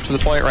walking up to the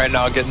point right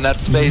now, getting that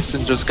space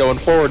and just going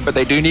forward, but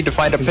they do need to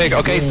find a pick.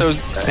 Okay, so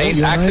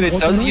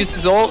Accident does use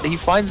his ult. He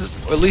finds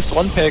at least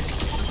one pick.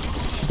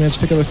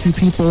 Managed to pick up a few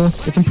people.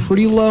 Get them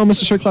pretty low.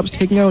 Mr. Shirtclap's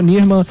taking out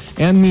Nihma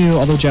and Mew,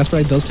 although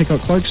Jasper does take out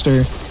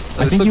Clarkster.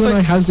 I think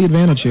UNI has the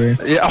advantage here.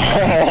 Yeah.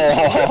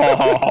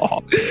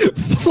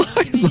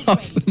 Flies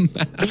off the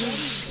map.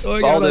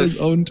 Going out on his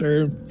own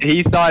terms.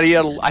 He thought he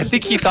had, I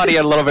think he thought he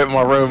had a little bit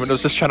more room and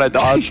was just trying to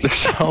dodge the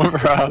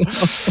Sombra.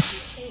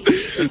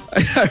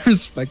 I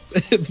respect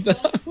it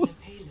though.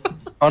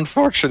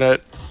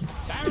 Unfortunate.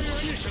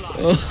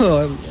 Oh,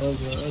 I love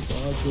that. That's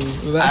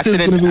awesome. That is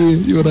going to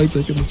be you and I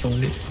taking this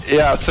one.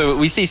 Yeah, so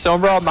we see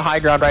Sombra on the high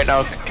ground right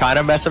now, kind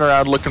of messing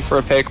around looking for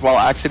a pick, while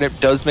Accident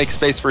does make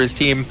space for his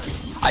team.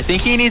 I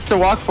think he needs to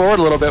walk forward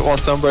a little bit while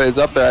Sombra is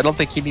up there. I don't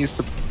think he needs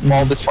to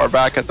fall this far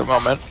back at the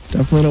moment.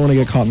 Definitely don't want to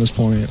get caught in this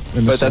point.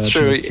 But that's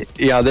true.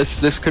 Yeah,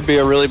 this could be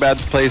a really bad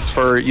place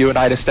for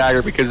UNI to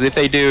stagger, because if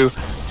they do,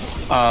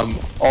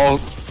 all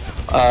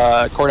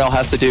Cornell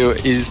has to do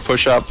is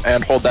push up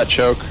and hold that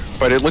choke.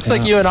 But it looks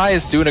like UNI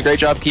is doing a great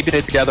job keeping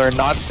it together and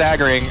not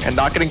staggering and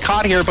not getting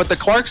caught here. But the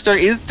Clarkster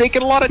is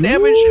taking a lot of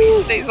damage and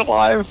he stays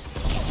alive.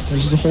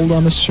 There's the hold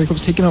on. Mr.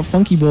 Shirkup's taking out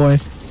Funky Boy.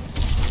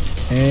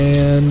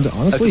 And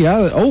honestly,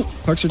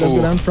 Clarkster does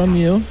go down from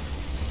you.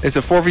 It's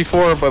a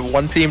 4v4, but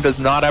one team does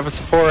not have a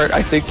support.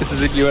 I think this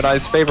is in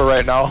UNI's favor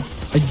right now.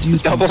 I do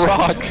double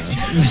rock.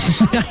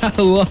 I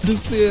love to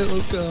see it.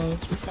 Let's go.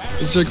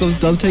 Mr. Shirkups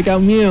does take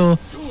out Mew.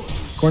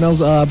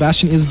 Cornell's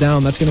Bastion is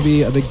down. That's going to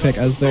be a big pick,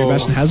 as their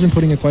Bastion has been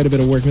putting in quite a bit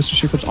of work. Mr.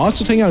 Shirkups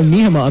also taking out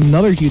Nihima,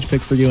 another huge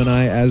pick for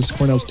UNI, as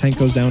Cornell's tank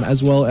goes down,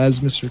 as well as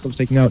Mr. Shirkups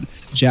taking out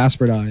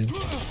Jasper Die.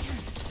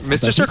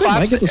 Mr.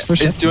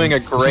 Shirkups is doing a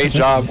great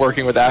job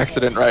working with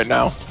Accident right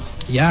now.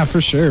 Yeah,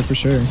 for sure, for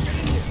sure.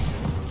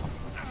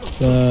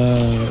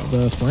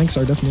 The flanks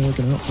are definitely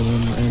working out for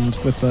them, and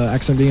with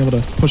Accent being able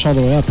to push all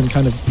the way up and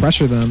kind of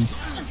pressure them.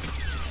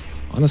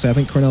 Honestly, I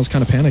think Cornell's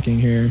kind of panicking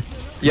here.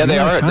 Yeah, they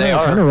are. They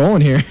are kind of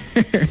rolling here.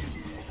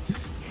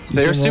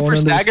 They're super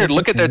staggered.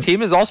 Look at their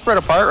team is all spread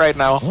apart right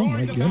now. Oh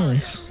my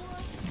goodness.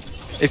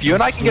 If you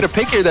and I can get a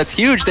pick here, that's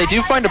huge. They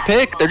do find a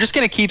pick. They're just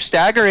going to keep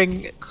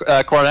staggering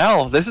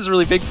Cornell. This is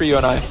really big for you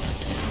and I.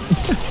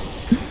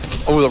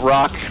 Oh, the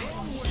rock.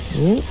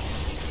 Oh.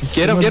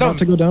 Get him, get him. About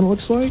to go down, it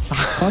looks like.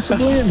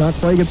 Possibly. Not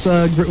quite gets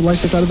a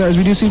life pick out of there. As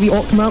we do see the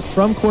ult come out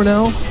from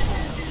Cornell.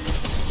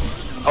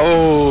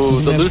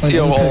 Oh, the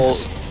Lucio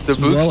ult. The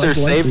booster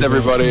saved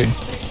everybody.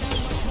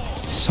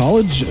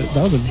 Solid.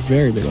 That was a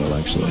very big ult,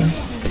 actually.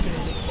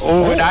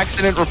 Oh, an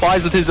accident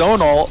replies with his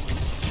own ult.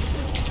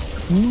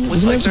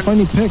 Doesn't manage to find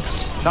any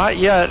picks. Not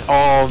yet.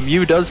 Oh,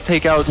 Mew does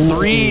take out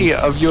 3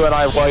 of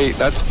UNI White.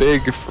 That's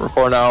big for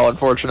Cornell,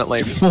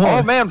 unfortunately. 4.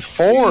 Oh man,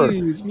 4.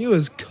 Jeez, Mew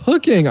is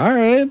cooking. All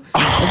right.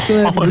 Let's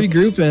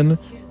regroup in.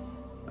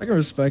 I can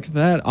respect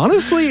that.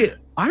 Honestly,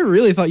 I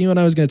really thought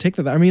UNI was going to take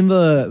that. I mean,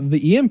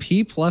 the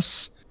EMP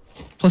plus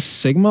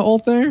Sigma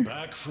ult there.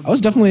 That was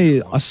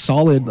definitely a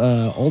solid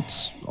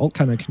ult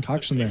kind of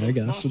concoction there, I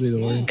guess would be the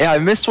word. Yeah, I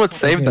missed what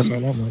saved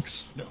them.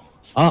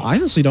 I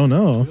honestly don't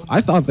know.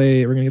 I thought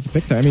they were gonna get the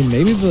pick there. I mean,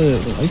 maybe the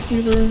life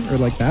weaver or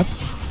like that,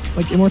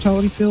 like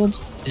immortality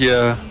field.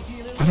 Yeah.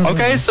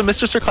 Okay, so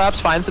Mr. Sir Claps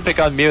finds the pick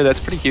on Mew.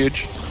 That's pretty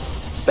huge.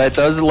 That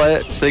does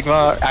let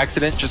Sigma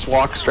Accident just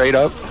walk straight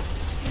up.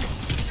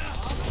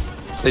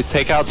 They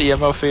take out the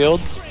ammo field.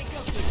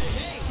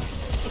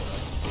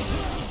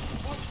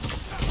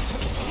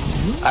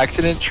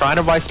 Accident trying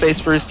to buy space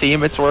for his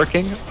team. It's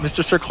working.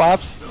 Mr. Sir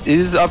Claps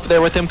is up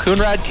there with him.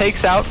 Coonrad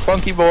takes out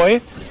Funky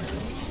Boy.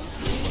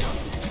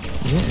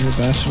 Yeah, and the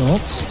Bastion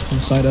ults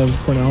inside of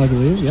Cornell, I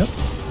believe. Yep.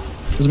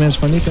 Doesn't manage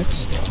to find any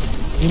picks.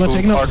 Ema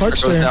taking out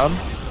Clark's there. Down.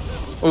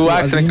 Ooh,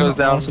 Accident goes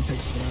down. Also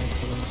takes the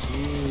accident.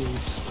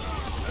 Jeez.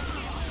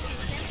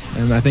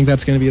 And I think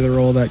that's going to be the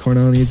role that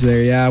Cornell needs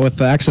there. Yeah, with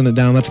the Accident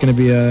down, that's going to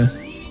be a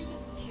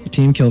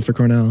team kill for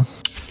Cornell.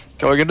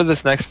 Going into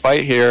this next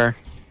fight here,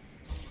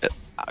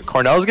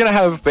 Cornell's going to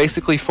have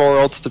basically 4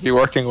 ults to be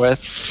working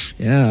with.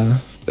 Yeah.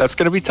 That's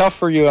going to be tough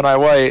for UNI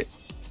White.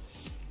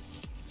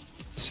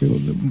 See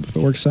if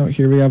it works out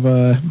here. We have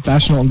a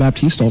Bastion ult and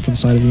Baptiste ult for the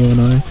side of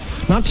UNI.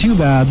 Not too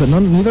bad, but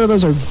neither of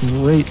those are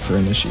great for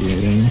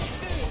initiating.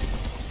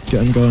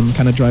 Getting going,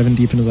 kind of driving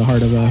deep into the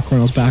heart of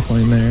Cornell's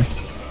backline there.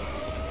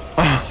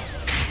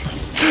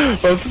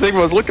 Both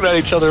Sigmas looking at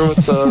each other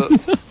with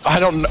the I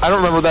don't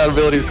remember what that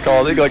ability is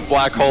called. I think like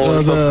black hole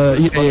or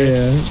something.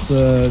 Yeah,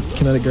 the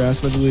kinetic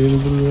grasp, I believe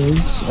is what it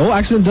is. Oh,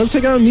 Accident does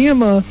take out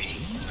Nehema.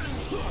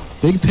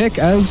 Big pick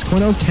as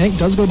Cornell's tank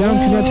does go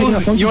down. Taking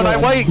out Funky UNI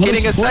White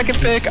getting a second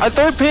pick, a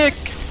third pick.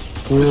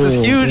 This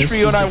is huge for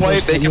UNI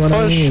White. They can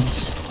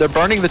push. They're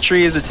burning the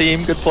tree as a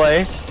team. Good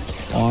play.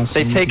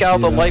 Awesome. They take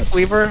out the Life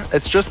Weaver.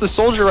 It's just the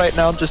soldier right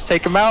now. Just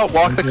take him out.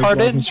 Walk the cart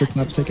in. Mr.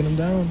 Clap's taking him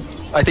down.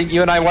 I think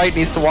UNI White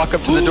needs to walk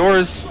up to the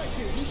doors.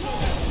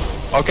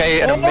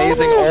 Okay, an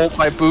amazing ult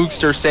by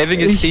Boogster, saving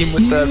his team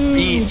with the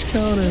beat.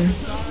 Counter.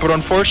 But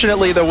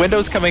unfortunately, the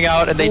window's coming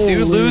out, and they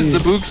do lose the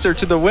Boogster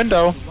to the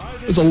window.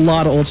 There's a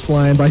lot of ults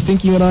flying, but I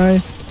think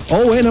UNI...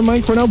 Oh, wait, never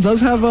mind. Cornell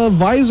does have a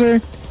visor.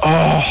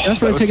 Oh,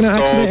 that's why taking an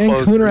accident and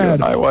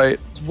Coonrad.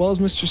 White. As well as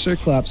Mr. Sir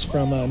Claps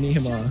from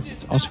Nehema,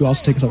 who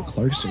also takes out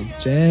Clarkson.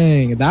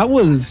 Dang, that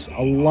was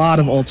a lot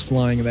of ults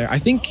flying there. I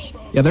think,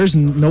 yeah, there's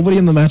nobody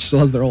in the match still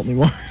has their ult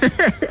anymore.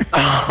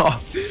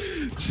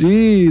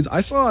 Jeez,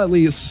 I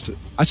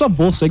saw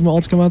both Sigma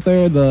ults come out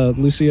there. The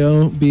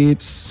Lucio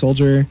beat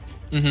Soldier,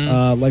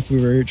 Life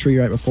Weaver Tree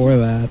right before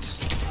that.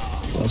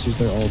 Who else used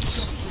their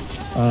ults?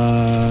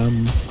 I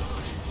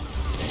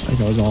think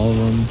that was all of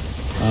them.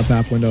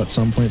 BAP window at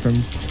some point from...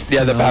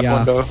 Yeah, the BAP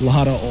window. A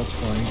lot of ults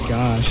flying,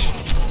 gosh.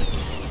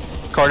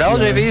 Cornell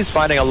JV is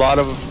finding a lot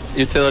of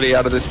utility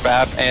out of this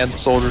BAP and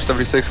Soldier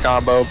 76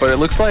 combo, but it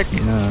looks like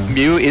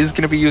Mew is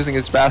going to be using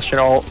his Bastion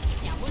ult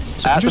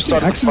at the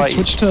start of the fight.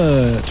 Switch to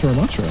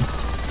Ramatra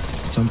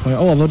at some point.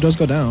 Oh, although it does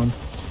go down.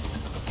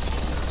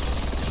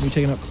 Mew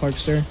taking up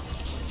Clarkster.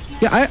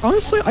 Yeah, I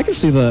can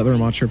see the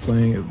Ramatra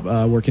playing,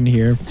 working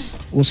here.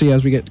 We'll see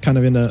as we get kind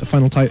of into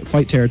final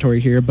fight territory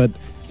here, but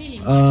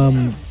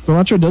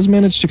Ramatra does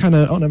manage to kind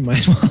of... Oh, never mind.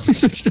 He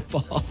switched to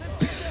ball.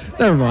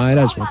 Never mind.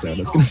 I just want to say what I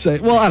was going to say.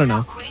 Well, I don't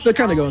know. They're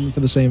kind of going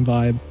for the same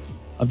vibe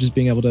of just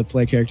being able to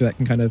play a character that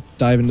can kind of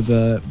dive into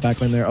the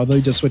backline there. Although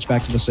you just switch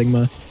back to the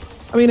Sigma.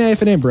 I mean, hey,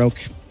 if it ain't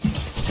broke,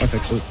 I'll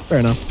fix it. Fair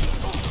enough.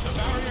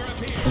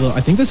 Although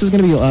I think this is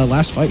going to be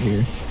last fight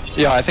here.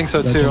 Yeah, I think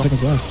so too. 10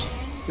 seconds left.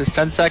 There's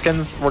 10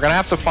 seconds. We're going to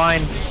have to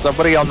find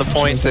somebody on the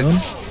point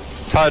that's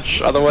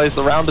touch. Otherwise,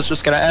 the round is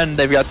just going to end.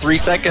 They've got 3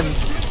 seconds.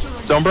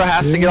 Sombra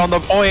has to get on the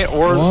point,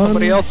 or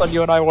somebody else on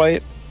UNI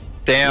White.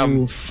 Damn.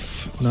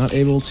 Oof, not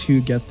able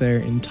to get there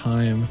in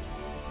time.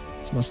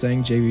 It's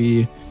Mustang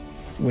JV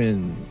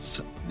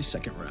wins the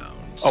second round.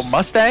 Oh,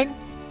 Mustang?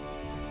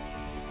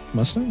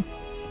 Mustang?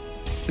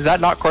 Is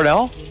that not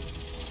Cornell?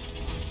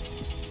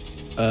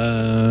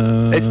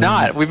 It's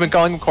not. We've been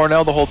calling him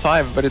Cornell the whole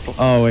time, but it's.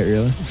 Oh wait,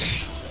 really?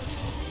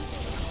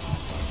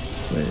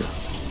 Wait.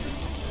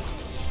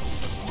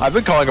 I've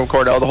been calling him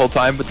Cornell the whole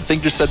time, but the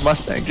thing just said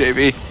Mustang,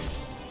 JB.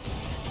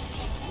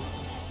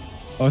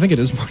 Oh, I think it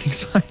is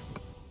Morningside.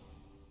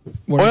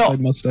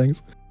 Morningside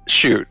Mustangs.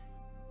 Shoot.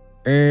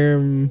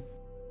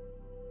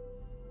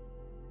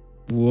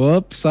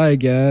 Whoops, I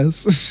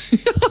guess.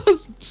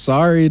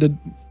 Sorry to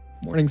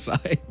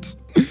Morningside.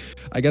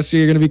 I guess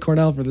you're going to be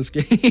Cornell for this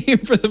game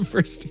for the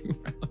first 2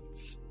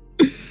 rounds.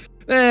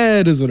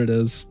 It is what it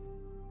is.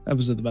 That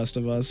was the best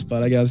of us,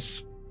 but I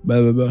guess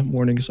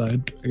Morningside. I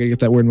got to get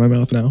that word in my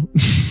mouth now.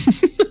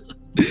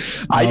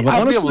 I'll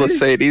be able to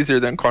say it easier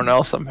than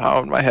Cornell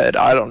somehow in my head.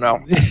 I don't know.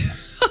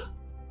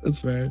 That's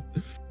fair.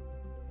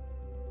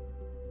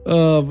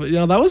 But you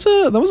know, that was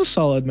a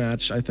solid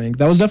match. I think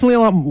that was definitely a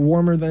lot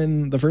warmer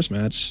than the first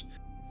match.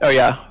 Oh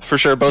yeah, for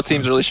sure. Both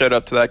teams really showed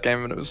up to that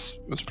game, and it was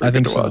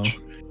pretty good to watch.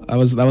 That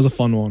was a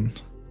fun one.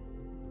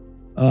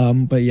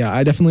 But yeah,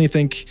 I definitely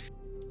think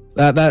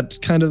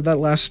that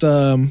last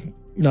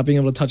not being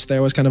able to touch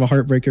there was kind of a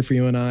heartbreaker for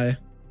you and I.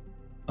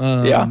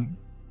 Yeah.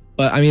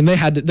 But I mean,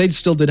 they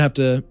still did have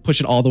to push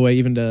it all the way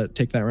even to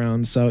take that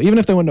round. So even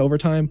if they went to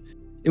overtime,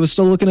 it was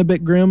still looking a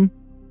bit grim.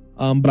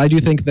 But I do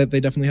think that they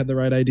definitely had the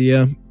right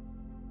idea.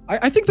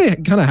 I think they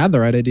kind of had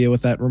the right idea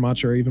with that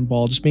Ramacha or even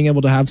ball, just being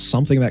able to have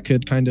something that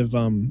could kind of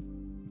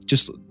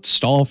just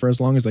stall for as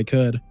long as they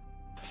could.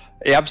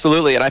 Yeah,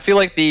 absolutely. And I feel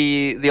like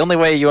the only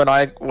way you and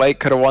I, White,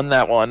 could have won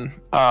that one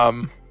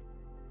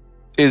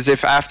is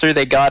if after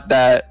they got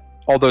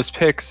all those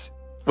picks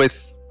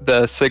with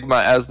the Sigma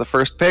as the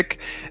first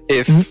pick,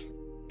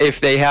 if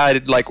they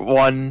had like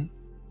 1,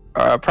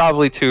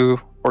 probably 2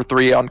 or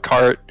 3 on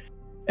cart,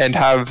 and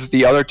have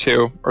the other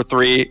 2 or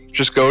 3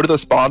 just go to the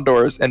spawn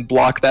doors and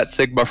block that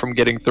Sigma from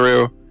getting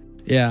through.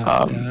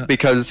 Yeah.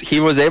 Because he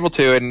was able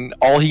to, and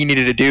all he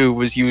needed to do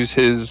was use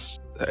his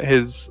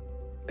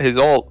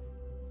ult,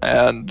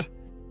 and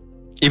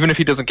even if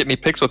he doesn't get any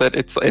picks with it,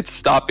 it's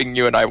stopping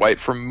you and I, White,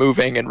 from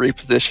moving and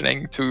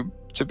repositioning to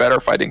better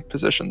fighting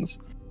positions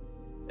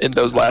in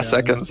those last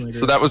seconds.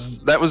 So that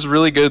was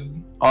really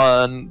good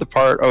on the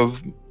part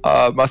of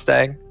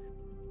Mustang.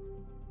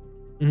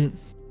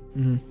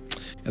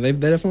 And they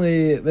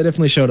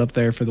definitely showed up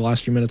there for the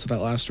last few minutes of that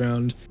last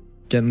round,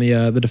 getting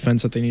the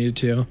defense that they needed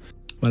to.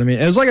 But I mean,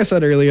 it was like I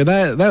said earlier,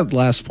 that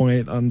last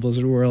point on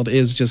Blizzard World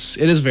is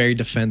very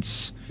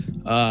defense.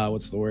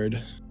 What's the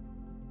word?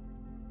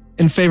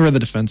 In favor of the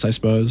defense, I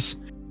suppose.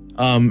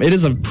 It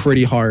is a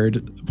pretty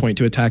hard point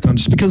to attack on,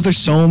 just because there's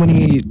so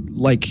many,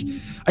 like,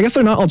 I guess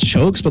they're not all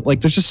chokes, but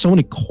like there's just so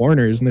many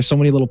corners and there's so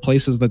many little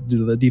places that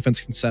the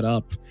defense can set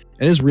up.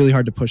 It is really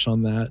hard to push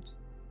on that.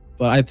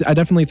 But I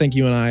definitely think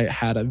you and I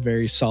had a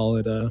very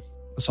solid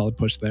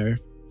push there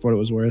for what it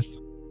was worth.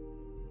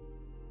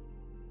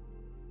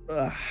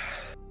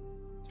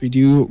 We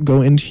do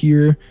go into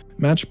your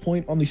match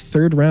point on the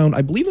 3rd round.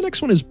 I believe the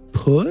next one is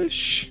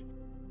push.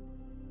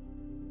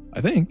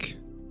 I think.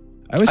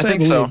 I always say I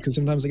believe because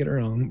sometimes I get it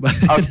wrong. But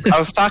I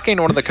was talking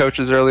to one of the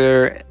coaches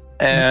earlier,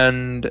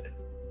 and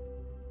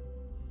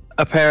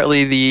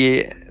apparently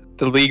the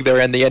league they're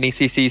in, the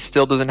NECC,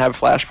 still doesn't have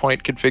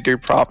Flashpoint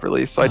configured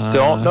properly, so I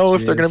don't know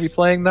if they're going to be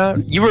playing that.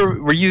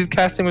 Were you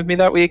casting with me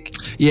that week?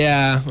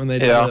 Yeah, when they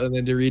did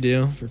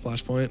redo for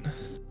Flashpoint.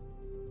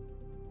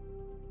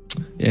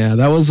 Yeah,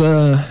 that was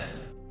a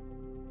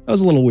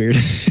little weird.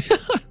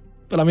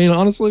 But I mean,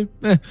 honestly,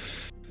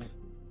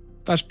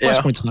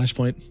 Flashpoint's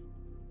Flashpoint.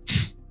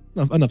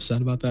 Enough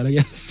said about that, I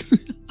guess.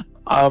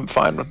 I'm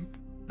fine with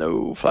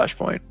no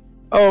Flashpoint.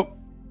 Oh,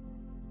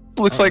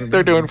 looks like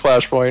they're doing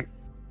Flashpoint.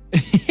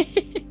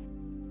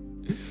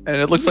 And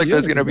it looks like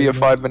there's going to be a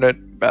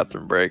 5-minute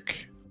bathroom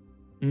break.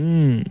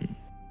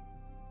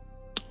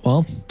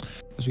 Well,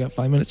 we got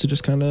 5 minutes to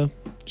just kind of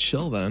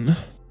chill then.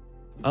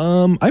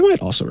 I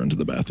might also run to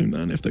the bathroom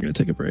then if they're going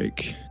to take a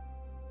break.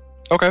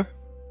 Okay,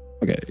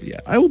 yeah,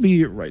 I will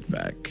be right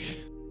back.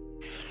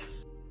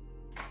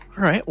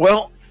 All right,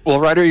 well, while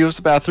Ryder uses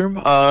the bathroom,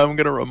 I'm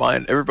going to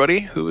remind everybody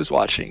who is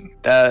watching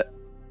that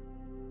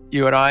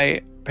you and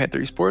I, Panther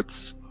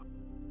Esports,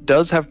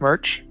 does have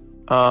merch.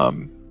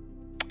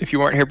 If you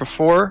weren't here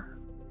before,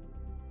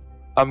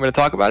 I'm going to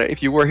talk about it.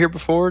 If you were here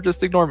before,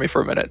 just ignore me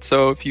for a minute.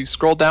 So if you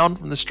scroll down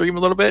from the stream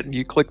a little bit and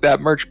you click that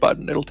merch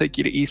button, it'll take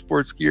you to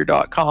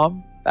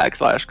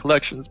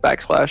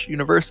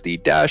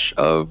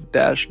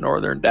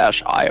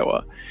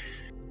esportsgear.com/collections/university-of-northern-Iowa.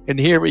 And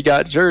here we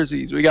got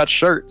jerseys, we got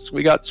shirts,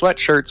 we got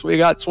sweatshirts, we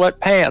got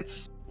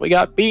sweatpants, we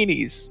got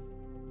beanies,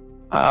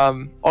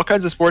 all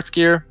kinds of sports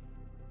gear,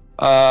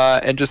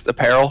 and just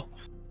apparel.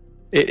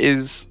 It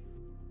is,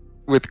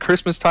 with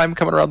Christmas time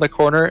coming around the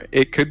corner,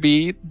 it could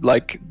be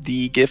like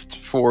the gift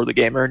for the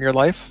gamer in your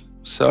life.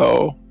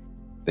 So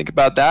think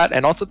about that,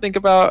 and also think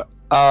about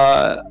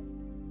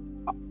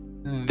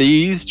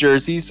these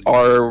jerseys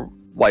are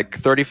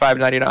like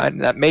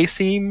 $35.99. That may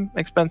seem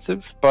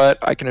expensive, but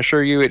I can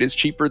assure you it is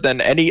cheaper than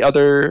any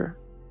other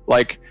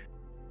like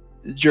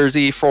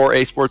jersey for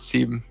a sports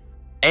team,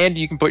 and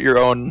you can put your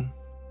own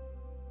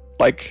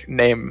like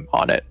name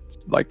on it,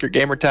 like your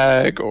gamer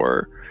tag,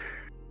 or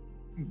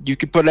you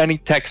could put any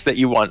text that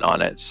you want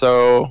on it.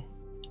 So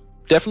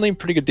definitely a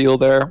pretty good deal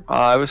there.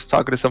 I was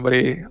talking to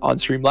somebody on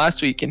stream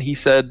last week, and he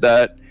said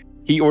that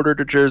he ordered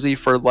a jersey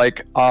for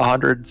like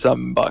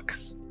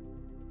 $100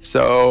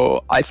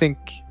 So I think,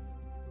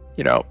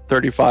 you know,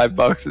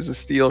 $35 is a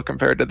steal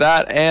compared to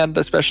that, and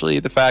especially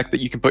the fact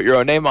that you can put your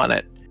own name on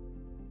it.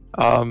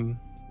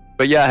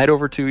 But yeah, head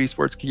over to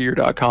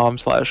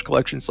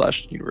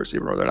esportsgear.com/collection/University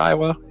of Northern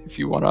Iowa if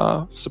you want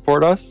to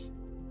support us.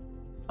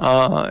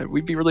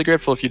 We'd be really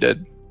grateful if you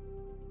did.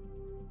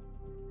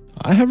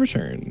 I have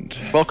returned.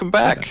 Welcome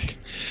back.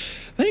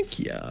 Thank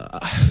you.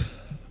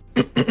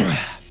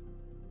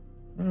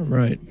 All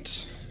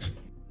right.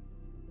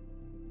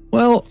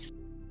 Well,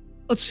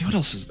 let's see, what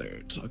else is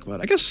there to talk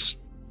about? I guess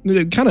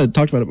we kind of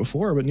talked about it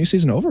before, but new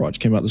season of Overwatch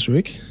came out this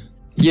week.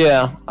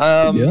 Yeah.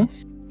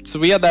 So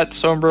we had that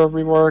Sombra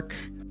rework.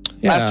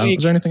 Yeah. Last week,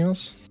 was there anything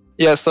else?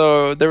 Yeah,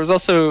 so there was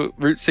also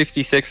Route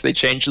 66. They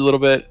changed a little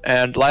bit,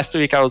 and last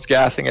week I was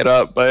gassing it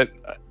up, but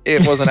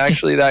it wasn't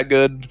actually that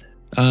good.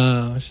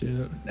 Oh,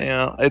 shit.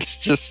 Yeah,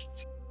 it's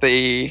just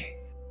I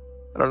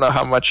don't know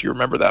how much you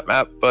remember that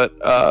map, but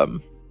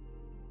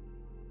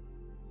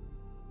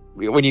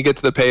when you get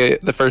to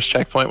the first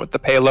checkpoint with the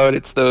payload,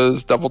 it's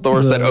those double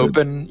doors that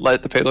open,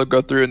 let the payload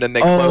go through, and then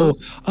they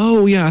close.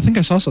 Oh, yeah, I think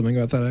I saw something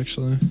about that,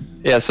 actually.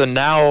 Yeah, so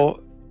now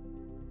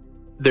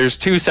there's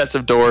 2 sets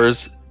of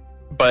doors,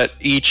 but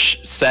each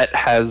set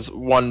has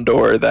 1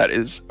 door that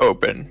is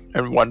open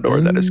and 1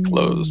 door that is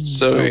closed.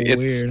 So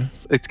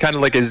it's kind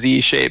of like a Z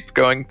shape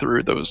going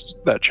through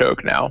that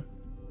choke now.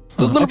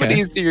 So a little bit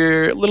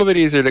easier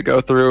to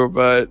go through,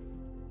 but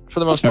for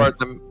the most part,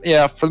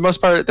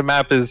 the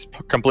map is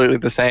completely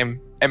the same.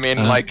 I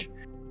mean, like,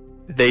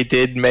 they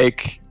did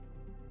make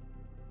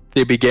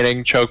the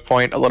beginning choke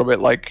point a little bit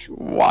like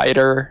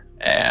wider,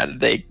 and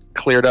they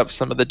cleared up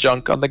some of the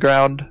junk on the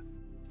ground.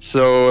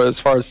 So as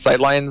far as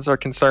sightlines are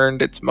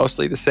concerned, it's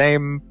mostly the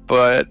same,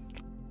 but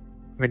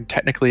I mean,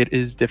 technically it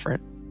is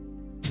different.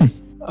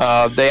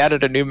 They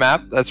added a new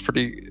map that's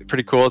pretty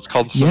cool. It's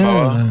called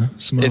Samoa. Yeah,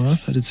 Samoa. I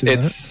did see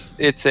that.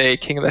 It's a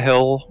King of the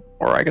Hill,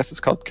 or I guess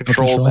it's called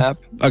Control map.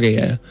 Okay,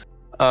 yeah.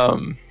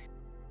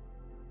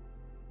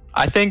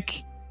 I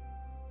think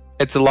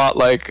it's a lot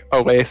like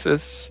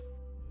Oasis.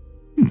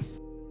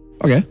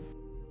 Okay.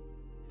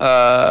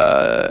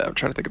 I'm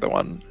trying to think of the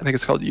one. I think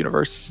it's called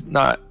Universe.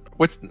 Not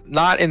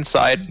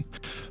Inside.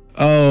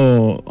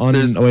 Oh, on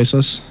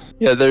Oasis?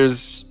 Yeah,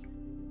 there's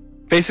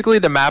basically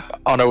the map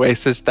on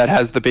Oasis that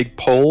has the big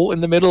pole in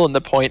the middle, and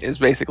the point is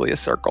basically a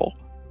circle.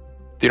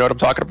 Do you know what I'm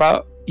talking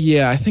about?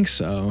 Yeah, I think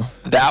so.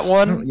 I'm not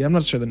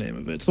sure the name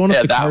of it. It's the one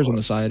with the cars on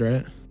the side,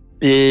 right?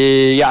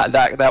 Yeah,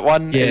 that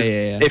one.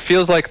 Yeah. It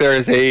feels like there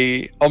is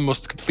a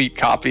almost complete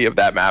copy of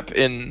that map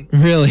in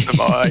really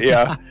Samoa.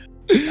 Yeah.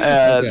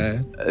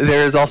 Okay.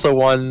 There is also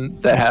one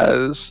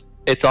that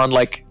it's on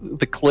like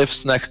the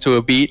cliffs next to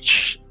a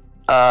beach.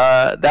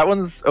 That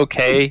one's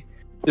okay.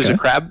 There's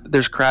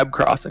crab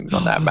crossings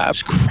on that map.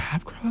 There's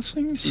crab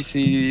crossings? You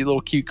see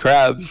little cute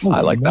crabs. I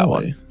like that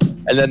one.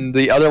 And then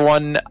the other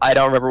one, I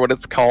don't remember what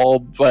it's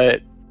called,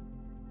 but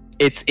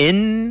it's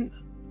in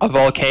a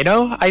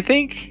volcano, I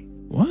think.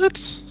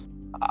 What?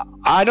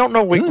 I don't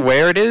know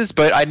where it is,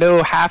 but I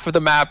know half of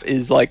the map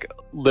is like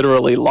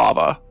literally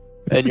lava,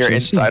 and you're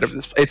inside of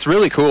this. It's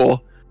really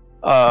cool.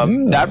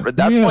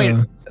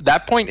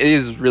 That point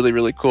is really,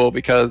 really cool,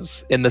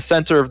 because in the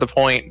center of the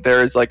point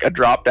there is like a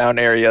drop down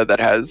area that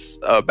has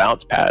a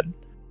bounce pad.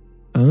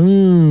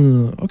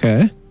 Oh,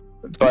 okay.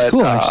 That's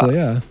cool, actually.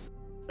 Yeah.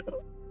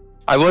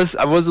 I was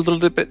a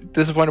little bit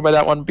disappointed by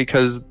that one,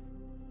 because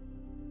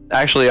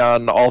actually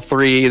on all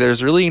 3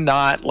 there's really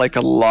not like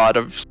a lot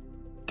of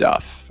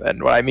stuff,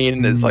 and what I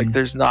mean is like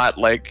there's not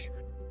like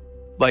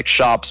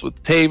shops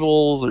with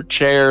tables or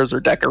chairs or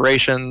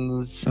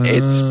decorations.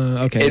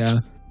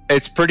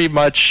 It's pretty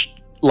much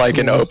like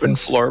an open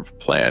floor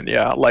plan.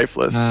 Yeah,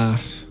 lifeless,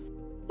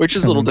 which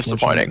is a little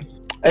disappointing.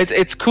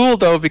 It's cool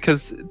though,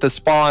 because the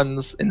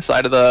spawns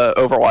inside of the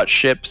Overwatch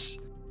ships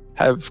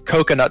have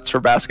coconuts for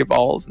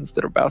basketballs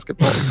instead of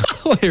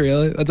basketballs. Wait,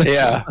 really? That's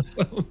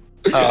actually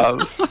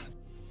awesome.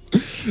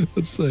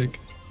 That's sick.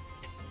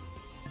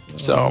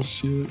 So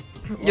shoot.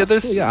 Yeah,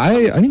 there's cool.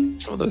 I mean,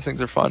 some of those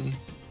things are fun.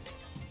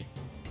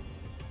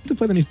 To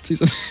play the new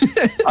season.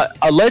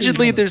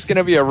 Allegedly, there's going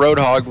to be a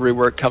Roadhog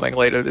rework coming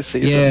later this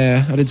season.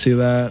 Yeah, I did see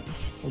that.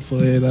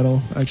 Hopefully,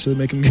 that'll actually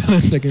make him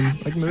good. I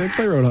can maybe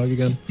play Roadhog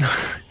again.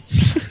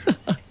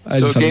 I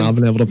just have not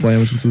been able to play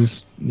him since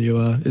his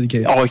new he's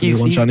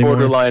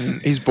borderline.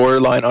 He's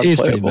borderline unplayable.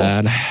 He's pretty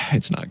bad.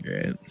 It's not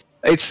great.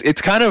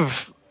 It's kind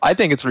of. I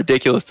think it's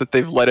ridiculous that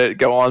they've let it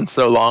go on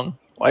so long.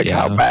 Like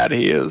how bad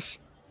he is.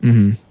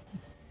 Mm-hmm.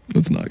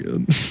 That's not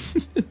good.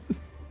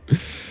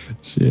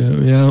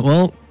 Yeah.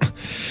 Well,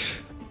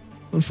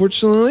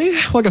 unfortunately,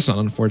 I guess not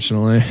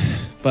unfortunately,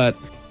 but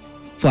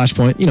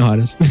Flashpoint, you know how it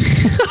is.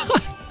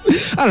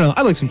 I don't know.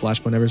 I like some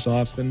Flashpoint every so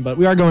often, but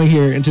we are going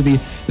here into the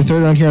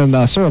third round here on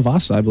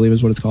Saravasa, I believe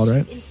is what it's called,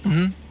 right?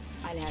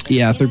 Mm-hmm.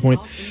 Yeah, third point.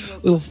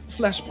 little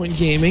Flashpoint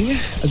gaming.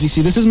 As we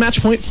see, this is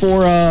match point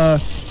for,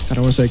 God, I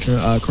want to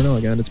say Cornell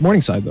again. It's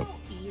Morningside, though.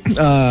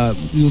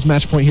 This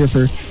match point here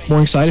for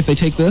Morningside. If they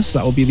take this,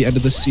 that will be the end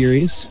of this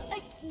series.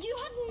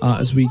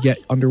 As we get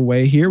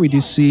underway here, we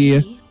do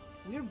see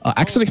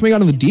Accident coming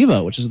out of the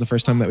D.Va, which is the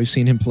first time that we've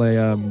seen him play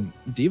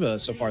D.Va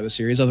so far this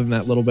series, other than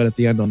that little bit at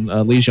the end on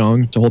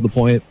Lijiang to hold the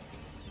point.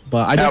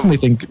 But I definitely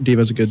think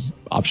D.Va is a good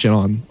option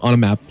on a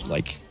map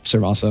like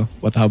Servasa,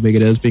 with how big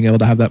it is, being able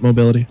to have that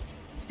mobility.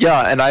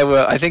 Yeah, and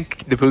I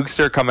think the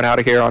Boogster coming out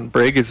of here on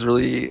Brig is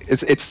really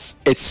it's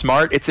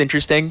smart, it's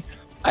interesting.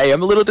 I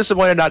am a little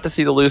disappointed not to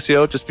see the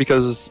Lucio, just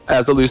because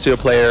as a Lucio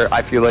player,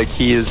 I feel like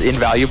he is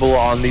invaluable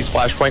on these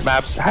Flashpoint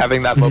maps.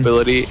 Having that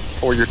mobility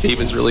for your team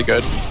is really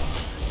good.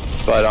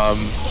 But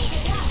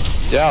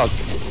yeah,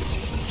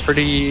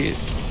 pretty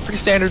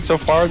standard so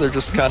far. They're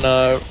just kind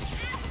of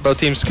both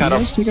teams kind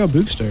of take out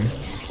Boogster,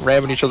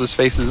 ramming each other's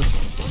faces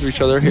to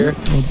each other here. A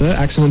little bit.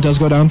 Accident does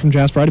go down from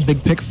Jasper. A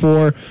big pick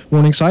for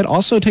Morningside.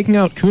 Also taking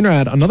out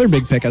Kunrad, another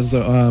big pick as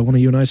the one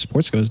of UNI's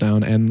supports goes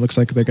down, and looks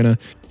like they're gonna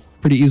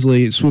pretty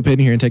easily swoop in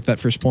here and take that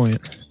first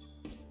point.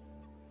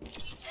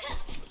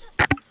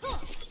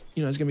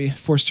 UNI's gonna be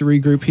forced to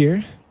regroup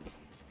here.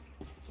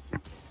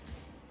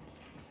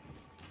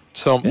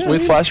 So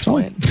with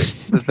Flashpoint,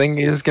 the thing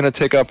is going to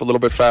tick up a little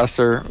bit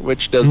faster,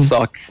 which does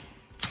suck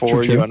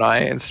for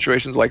UNI in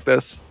situations like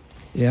this.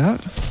 Yeah,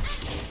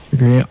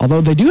 agree.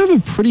 Although they do have a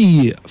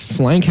pretty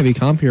flank-heavy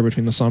comp here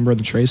between the Sombra and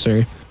the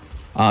Tracer,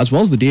 as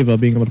well as the D.Va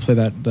being able to play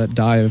that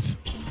dive,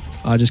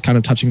 just kind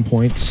of touching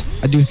points.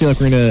 I do feel like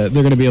they're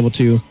gonna be able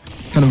to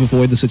kind of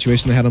avoid the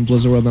situation they had on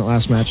Blizzard World in that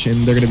last match,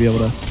 and they're gonna be able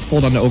to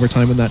hold on to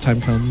overtime when that time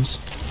comes.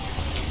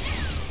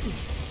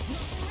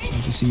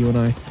 As you see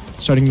UNI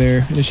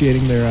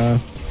initiating their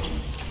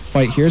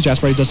fight here.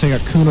 Jasper does take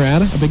out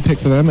Kunrad, a big pick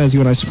for them as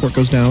UNI support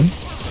goes down.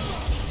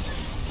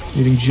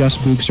 Leaving just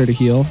Boogster to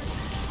heal.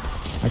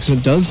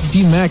 Accident does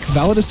demech.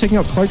 Valid is taking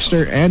out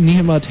Clarkster and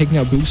Nihima taking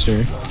out Boogster.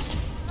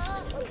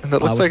 And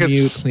that looks like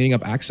it's cleaning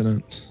up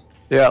Accident.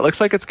 Yeah, it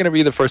looks like it's going to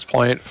be the first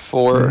point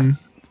for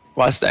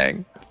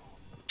Mustang.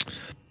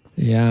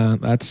 Yeah,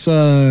 that's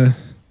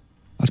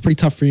pretty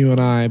tough for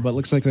UNI, but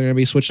looks like they're going to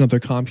be switching up their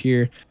comp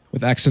here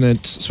with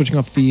Accident switching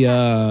off the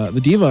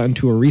D.Va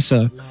into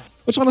Orisa,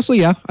 which honestly,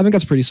 yeah, I think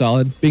that's pretty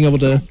solid. Being able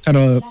to kind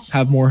of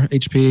have more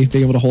HP,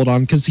 being able to hold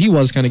on, because he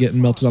was kind of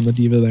getting melted on the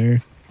D.Va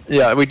there.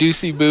 Yeah, we do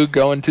see Boog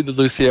going to the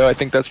Lucio. I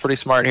think that's pretty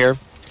smart here.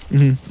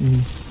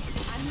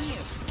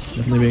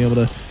 Definitely being able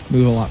to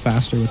move a lot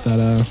faster with that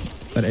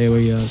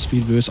AoE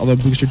speed boost. Although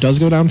Boogster does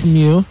go down from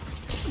Mew.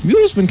 Mew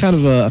has been kind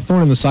of a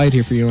thorn in the side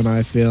here for UNI,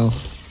 I feel.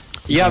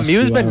 Yeah,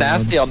 Mew's been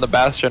nasty on the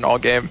Bastion all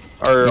game,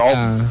 or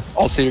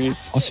all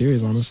series. All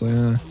series, honestly,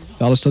 yeah.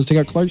 Valdez does take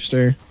out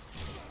Clarkster.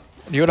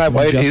 UNI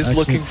White is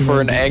looking for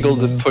an angle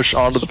to push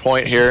onto the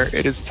point here.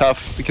 It is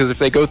tough, because if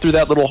they go through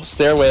that little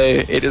stairway,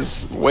 it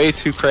is way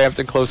too cramped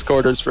in close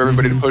quarters for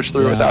everybody to push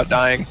through without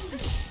dying.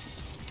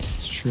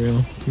 It's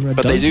true.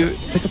 But they do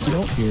pick up the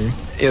ult here.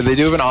 Yeah, they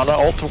do have an Ana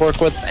ult to work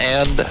with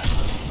and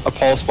a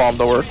Pulse Bomb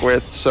to work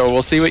with, so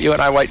we'll see what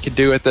UNI White can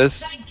do with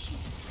this.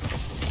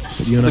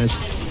 But UNI's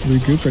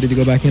regroup, ready to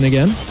go back in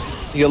again.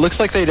 Yeah, it looks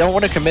like they don't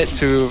want to commit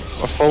to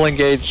a full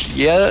engage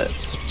yet.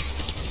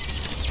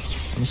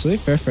 Honestly,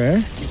 fair.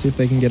 See if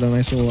they can get a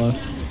nice little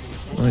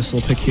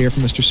pick here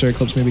from Mr.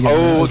 Circlips. Maybe get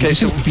okay,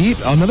 so beat,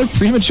 another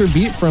premature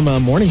beat from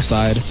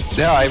Morningside.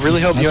 Yeah, I really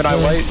hope UNI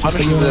White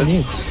punishes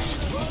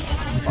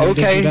it.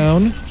 Okay.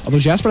 Down. Although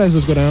Jasper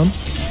does go down.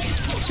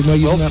 Sigma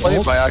using that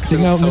ult.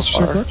 Taking out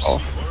Mr. Circlips.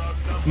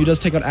 He does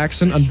take out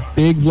Accent, a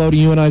big blow to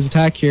UNI's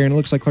attack here, and it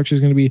looks like Clarkster is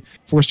going to be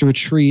forced to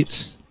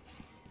retreat.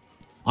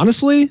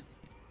 Honestly,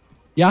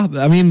 yeah,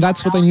 I mean,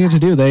 that's what they needed to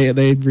do.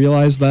 They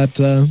realized that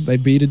they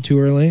beated too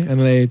early, and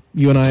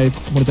UNI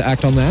wanted to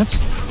act on that.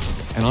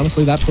 And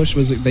honestly, that push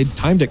they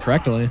timed it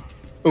correctly.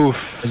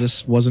 Oof. It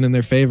just wasn't in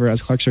their favor,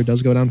 as Clarkster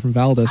does go down from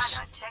Valdez,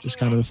 just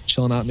kind of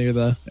chilling out near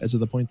the edge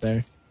of the point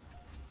there.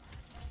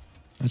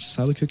 That's just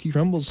how the cookie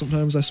crumbles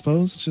sometimes, I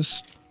suppose. It's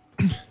just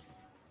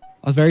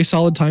a very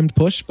solid timed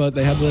push, but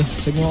they had the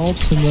Sigma ult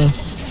just managed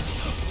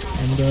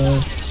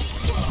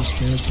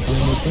to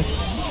find those picks.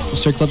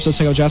 Mr. Clips does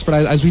take out Jasper,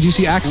 as we do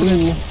see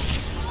Accident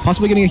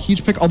possibly getting a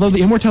huge pick, although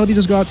the Immortality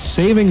does go out,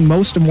 saving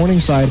most of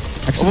Morningside.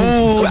 Accident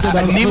does go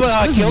down.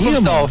 Nima killed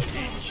himself.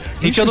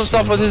 He killed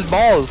himself with his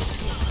balls.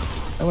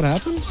 Is that what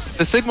happened?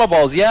 The Sigma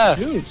balls, yeah.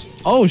 Shoot.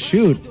 Oh,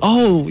 shoot.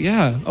 Oh,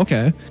 yeah.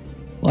 Okay.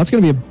 Well, that's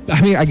going to be,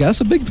 I guess,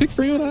 a big pick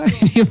for UNI.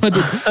 He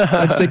wanted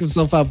to take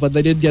himself out, but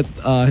they did get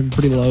him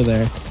pretty low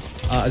there.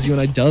 As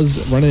UNI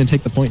does run in and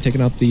take the point,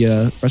 taking out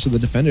the rest of the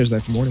defenders there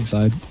from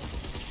Morningside.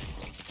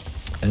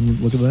 And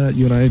look at that,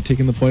 UNI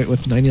taking the point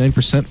with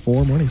 99%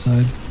 for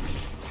Morningside.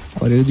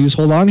 All they did do is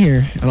hold on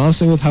here. And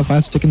honestly, with how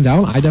fast it's ticking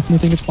down, I definitely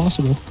think it's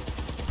possible.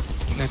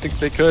 I think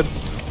they could.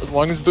 As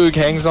long as Boog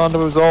hangs on to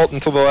his ult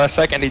until the last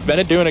second. He's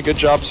been doing a good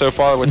job so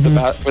far with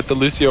the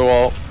Lucio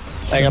ult.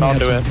 Hanging on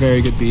to it.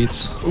 Very good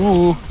beats.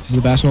 Ooh.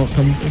 The Bastion ult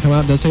come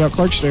out, does take out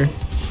Clarkster.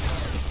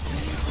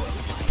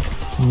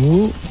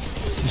 Ooh.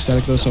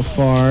 Static though so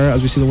far,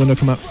 as we see the window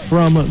come out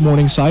from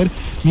Morningside.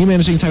 Me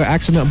managing to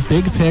accident a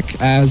big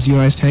pick as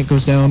UNI's tank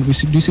goes down. We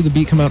do see the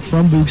beat come out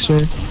from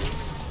Boogster,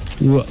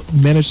 who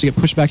managed to get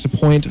pushed back to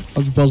point,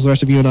 as well as the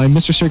rest of UNI.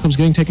 Mr. Circlip's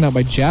getting taken out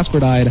by Jasper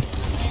died.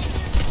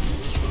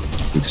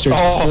 Boogster's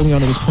holding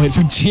on to this point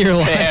for dear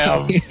life.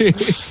 Damn.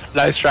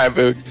 Nice try,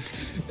 Boog.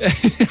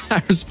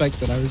 I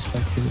respect it.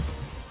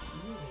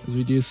 As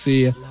we do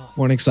see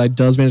Morningside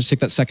does manage to take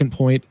that second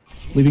point,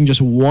 leaving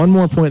just one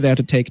more point they have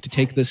to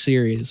take this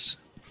series.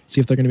 See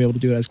if they're going to be able to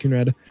do it as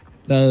Kunrad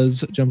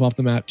does jump off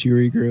the map to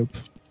regroup.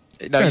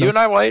 Now,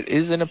 UNI White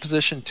is in a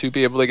position to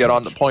be able to get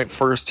on the point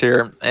first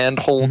here and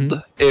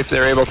hold if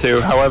they're able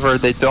to. However,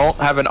 they don't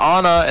have an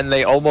Ana, and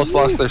they almost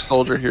lost their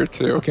soldier here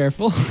too.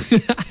 Careful.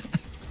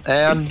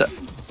 And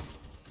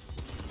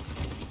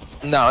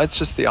no, it's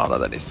just the Ana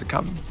that needs to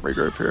come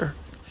regroup here.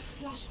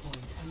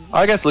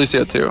 I guess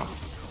Lucio too. I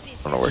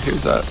don't know where he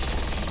was at.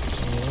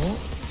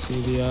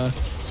 See the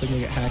Sigma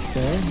get hacked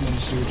there, and then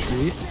just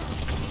retreat.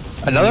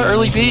 Another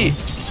early beat.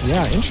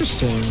 Yeah,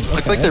 interesting.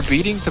 Looks like they're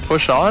beating to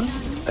push on,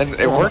 and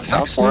it works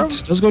out for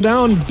them. Does go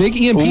down.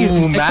 Big EMP.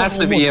 Ooh,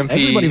 massive EMP.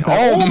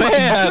 Oh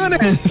man!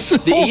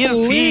 The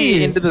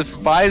EMP into the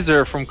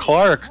visor from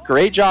Clark.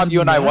 Great job,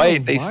 UNI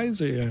White. They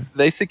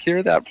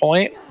secured that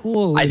point.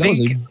 Holy, that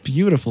was a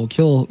beautiful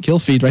kill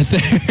feed right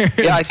there.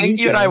 Yeah, I think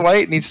UNI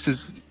White needs to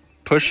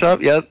push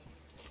up. Yep,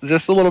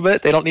 just a little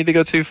bit. They don't need to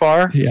go too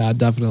far. Yeah,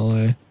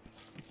 definitely.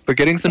 But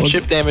getting some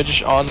chip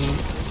damage on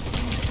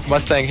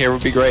Mustang here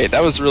would be great.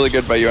 That was really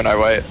good by UNI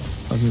White.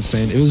 That was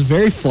insane. It was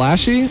very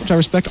flashy, which I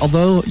respect,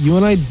 although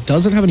UNI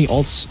doesn't have any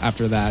ults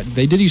after that.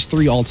 They did use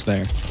 3 ults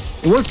there.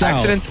 It worked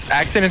out.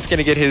 Accident's going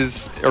to get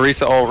his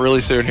Orisa ult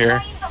really soon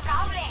here.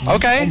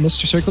 Okay.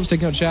 Mr. Circlip's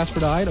taking out Jasper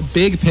died. A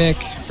big pick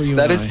for UNI.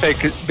 That is big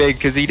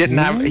because he didn't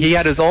have, he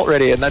had his ult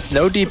ready, and that's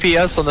no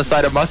DPS on the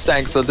side of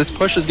Mustang, so this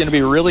push is going to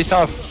be really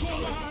tough.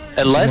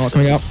 Unless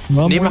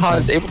Nemaha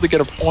is able to get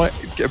a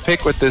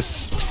pick with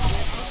this.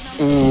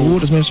 Ooh,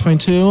 does manage to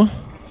find 2.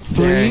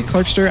 3,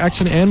 Clarkster,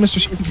 Accident, and Mr.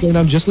 Circlip going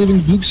down, just leaving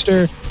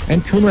Boogster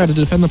and Kunrad to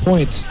defend the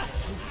point.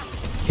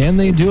 Can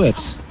they do it?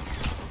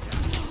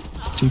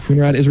 See,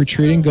 Kunrad is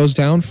retreating, goes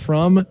down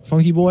from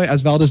Funky Boy,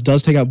 as Valdez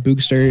does take out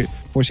Boogster,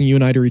 forcing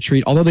UNI to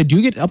retreat, although they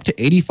do get up to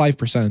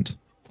 85%.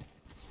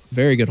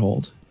 Very good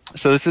hold.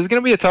 So this is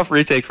going to be a tough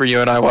retake for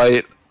UNI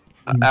White.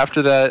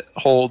 After that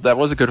hold, that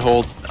was a good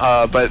hold,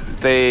 but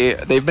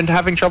they've been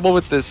having trouble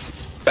with this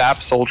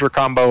BAP soldier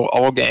combo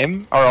all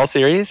game or all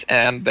series,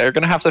 and they're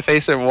gonna have to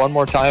face it one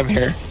more time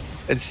here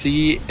and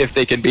see if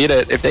they can beat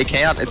it. If they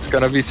can't, it's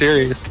gonna be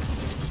serious.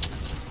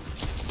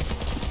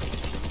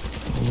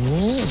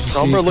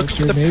 Somber looking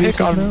for the pick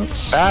on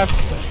BAP,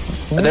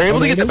 and they're able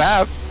to get the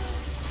BAP.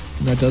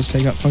 And that does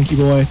take out Funky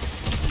Boy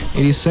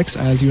 86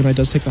 as UNI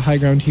does take the high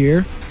ground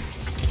here.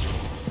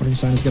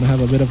 Morningside is gonna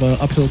have a bit of an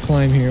uphill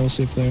climb here. We'll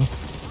see if they'll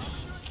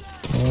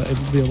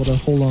be able to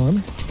hold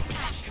on.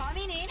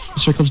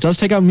 Circles does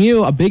take out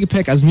Mew, a big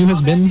pick, as Mew has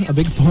been a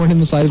big thorn in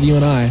the side of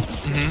UNI.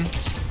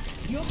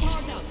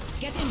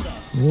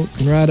 Oh,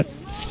 Conrad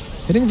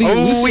hitting the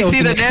Lucio. We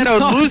see the Nano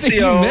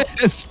Lucio.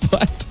 Missed,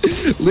 but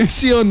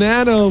Lucio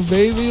Nano,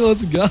 baby,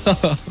 let's go.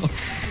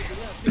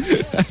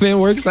 That man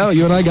works out.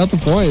 UNI got the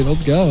point.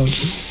 Let's go.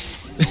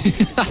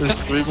 There's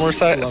 3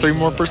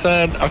 more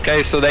percent.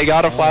 Okay, so they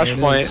got a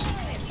flashpoint.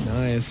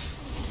 Nice.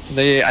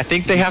 I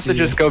think they have to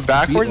just go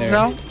backwards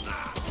now.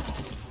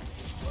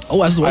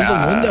 Oh, as well as the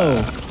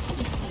window.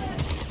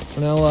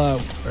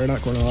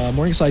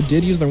 Morningside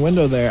did use their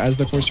window there as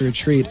they're forced to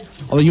retreat.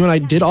 Although UNI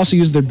did also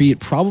use their beat,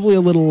 probably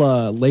a little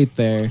late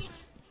there,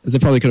 as they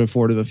probably could have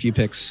afforded a few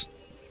picks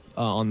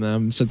on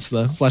them since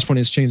the flashpoint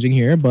is changing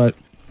here. But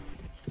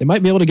they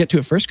might be able to get to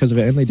it first because of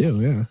it, and they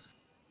do. Yeah,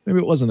 maybe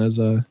it wasn't as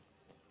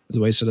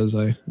wasted as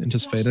I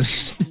anticipated.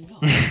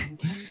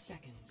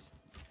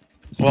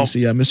 Well, you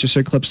see, Mr.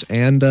 Circlips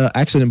and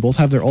Accident both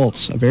have their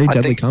ults. A very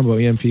deadly combo,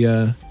 EMP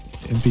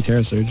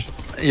Terra Surge.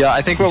 Yeah,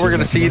 I think what we're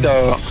going to see,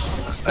 though,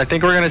 I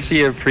think we're going to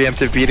see a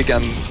preemptive beat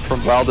again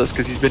from Valdez,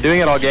 because he's been doing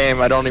it all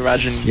game. I don't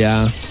imagine...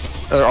 Yeah.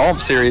 Or all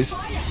series.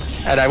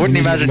 And I wouldn't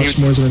imagine much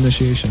more as an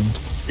initiation.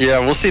 Yeah,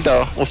 we'll see,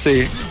 though. We'll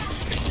see.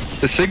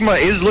 The Sigma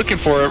is looking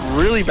for it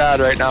really bad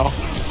right now.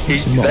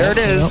 There it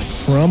is.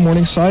 From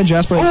Morningside,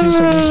 Jasper.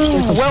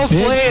 Well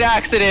played,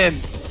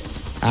 Accident.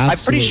 I'm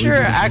pretty sure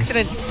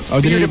Accident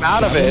speared him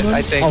out of it,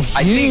 I think. Oh,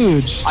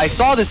 huge. I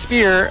saw the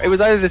spear. It was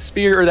either the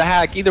spear or the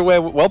hack. Either way,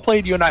 well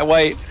played, UNI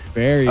White.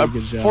 Very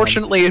good job.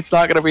 Unfortunately, it's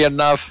not going to be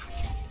enough.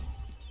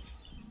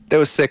 That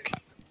was sick.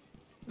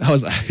 That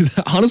was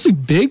honestly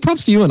big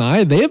props to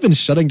UNI. They have been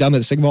shutting down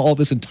that Sigma all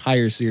this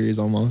entire series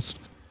almost.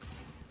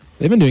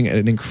 They've been doing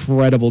an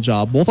incredible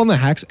job, both on the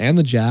hacks and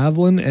the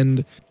Javelin. And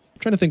I'm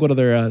trying to think what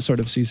other sort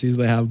of CCs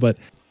they have, but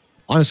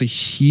honestly,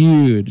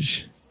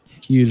 huge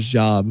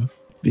job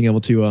being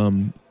able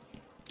to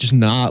just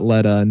not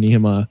let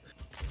Nehema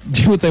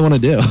do what they want to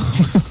do.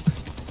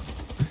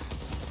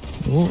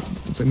 Well,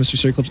 looks like Mr.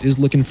 Circlips is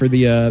looking for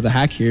the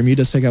hack here. Mew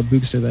does take out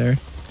Boogster there.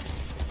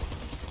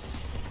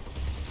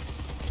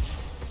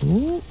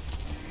 Ooh.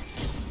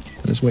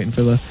 Just waiting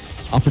for the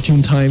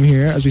opportune time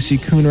here as we see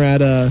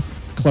Coonrad,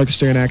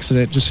 Clarkster, and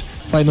Accident just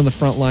fighting on the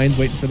front lines,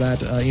 waiting for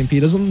that EMP.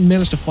 Doesn't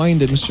manage to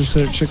find it. Mr.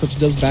 Chicklets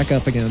does back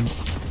up again.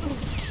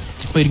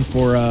 Waiting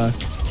for,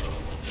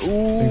 who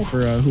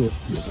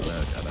is it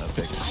that got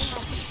picked?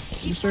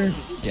 Bigster?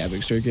 Yeah,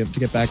 Bigster to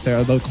get back there.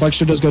 Although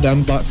Clarkster does go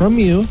down from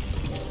you.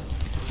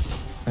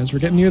 As we're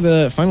getting near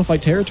the final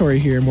fight territory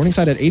here,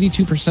 Morningside at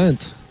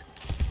 82%.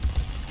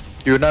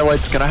 UNI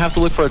White's gonna have to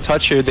look for a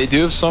touch here. They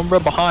do have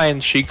Sombra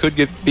behind. She could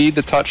be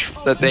the touch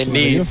that they need.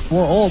 They have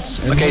 4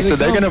 ults. Okay, so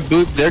they're gonna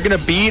boot. They're gonna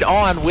beat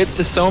on with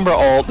the Sombra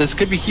ult. This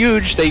could be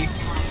huge.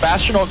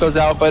 Bastion ult goes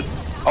out, but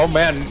oh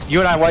man,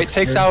 UNI White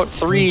takes out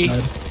 3,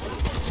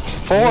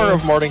 4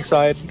 of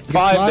Morningside.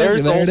 5.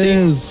 There's there it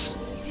is.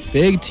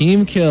 Big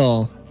team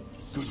kill.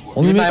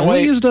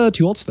 Only used 2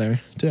 ults there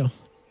too.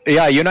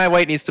 Yeah, UNI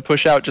White needs to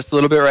push out just a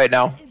little bit right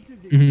now.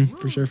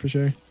 For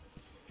sure.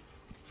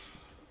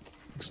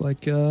 Looks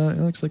like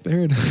they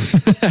heard.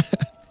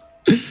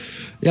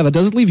 Yeah, that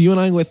does leave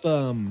UNI with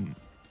a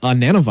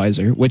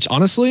nanovisor, which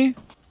honestly,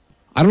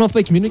 I don't know if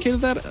they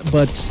communicated that,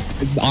 but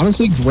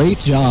honestly, great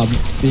job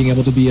being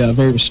able to be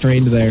very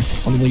restrained there,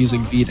 only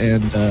using Beat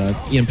and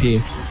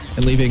EMP,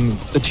 and leaving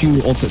the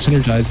 2 ults that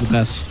synergize the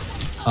best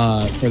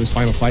for this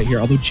final fight here.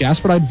 Although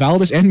Jasper,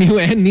 Valdez, and Mew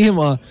and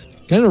Nehema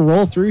kind of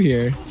roll through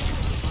here.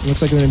 It looks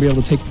like they're going to be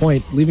able to take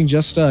point, leaving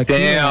just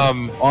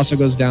damn also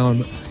goes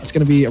down. It's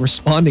going to be a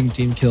responding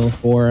team kill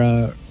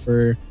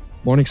for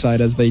Morningside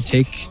as they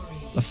take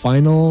the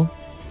final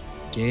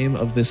game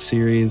of this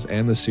series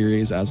and the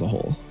series as a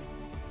whole.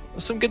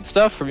 Some good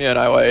stuff from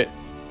UNI White.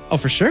 Oh,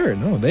 for sure.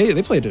 No,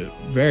 they played it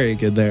very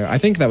good there. I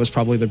think that was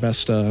probably their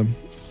best what's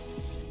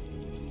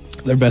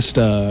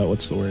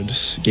the word,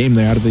 game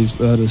there out of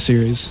the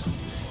series.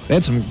 They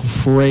had some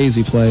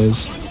crazy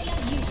plays.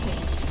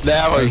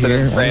 That was an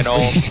insane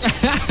ult.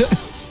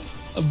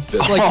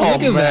 Look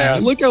at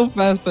that. Look how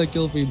fast that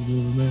kill feed's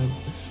moving, man.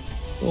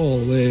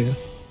 Holy.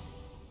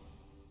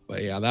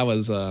 But yeah, that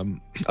was a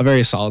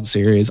very solid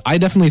series. I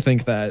definitely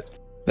think that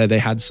they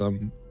had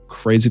some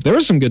crazy. There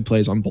were some good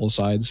plays on both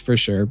sides for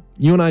sure.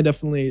 UNI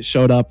definitely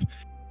showed up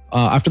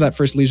after that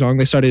first Lijiang.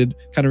 They started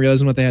kind of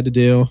realizing what they had to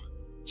do,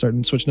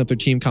 started switching up their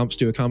team comps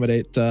to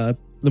accommodate the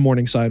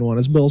Morningside one.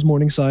 As Bill's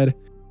Morningside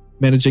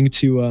managing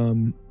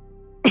to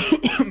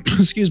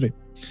excuse me.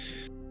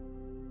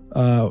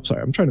 Sorry,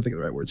 I'm trying to think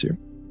of the right words here.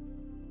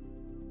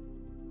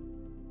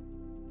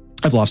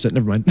 I've lost it.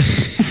 Never mind.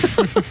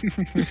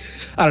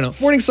 I don't know.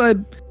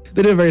 Morningside,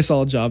 they did a very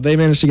solid job. They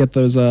managed to get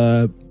those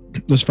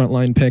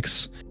frontline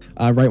picks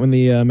right when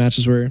the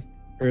matches were,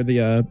 or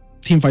the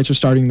team fights were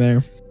starting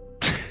there.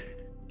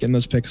 Getting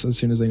those picks as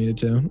soon as they needed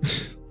to.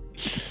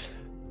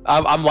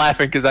 I'm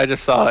laughing because I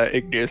just saw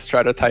Igneous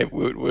try to type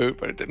woot woot,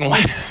 but it didn't work.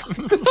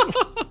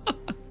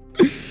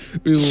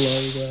 We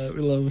love that.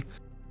 We love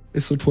a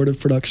supportive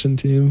production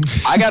team.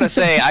 I gotta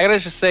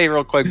just say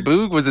real quick,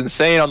 Boog was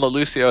insane on the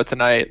Lucio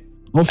tonight.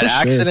 Oh, for An sure,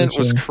 accident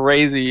for sure. was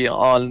crazy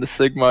on the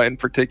Sigma in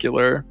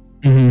particular.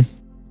 Yeah,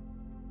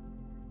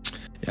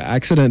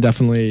 accident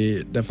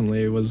definitely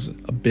was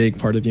a big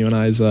part of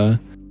UNI's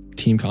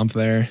team comp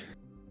there.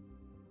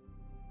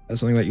 That's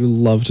something that you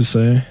love to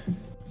say.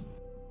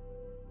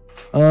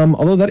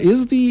 Although that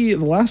is the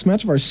last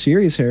match of our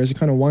series here as we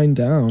kind of wind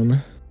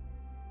down.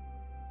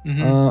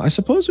 I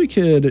suppose we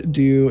could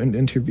do an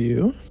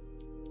interview.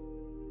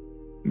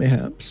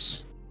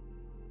 Mayhaps.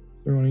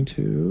 They're wanting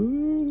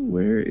to.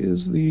 Where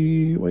is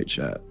the white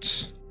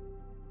chat?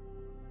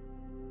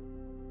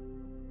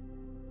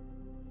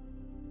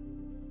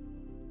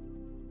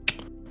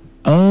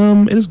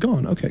 It is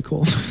gone. Okay,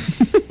 cool.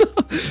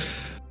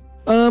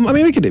 I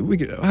mean, we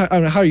could.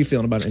 How are you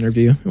feeling about an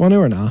interview? You want to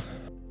or not?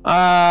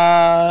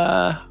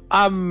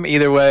 I'm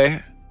either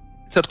way.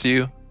 It's up to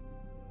you.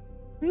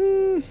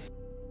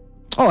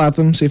 I'll at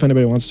them, see if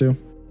anybody wants to.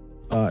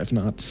 If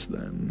not,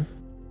 then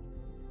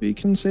we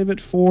can save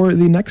it for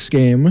the next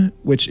game,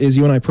 which is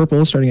UNI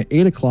Purple, starting at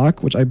 8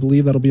 o'clock, which I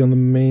believe that'll be on the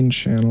main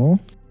channel.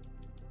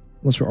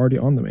 Unless we're already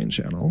on the main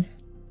channel.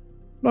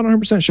 Not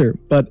 100% sure,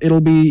 but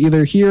it'll be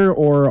either here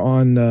or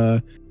on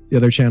the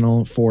other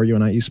channel for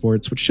UNI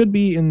Esports, which should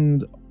be in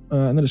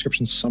the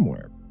description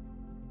somewhere.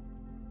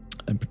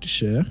 I'm pretty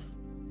sure.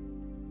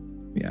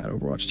 Yeah,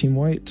 Overwatch Team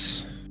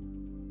White.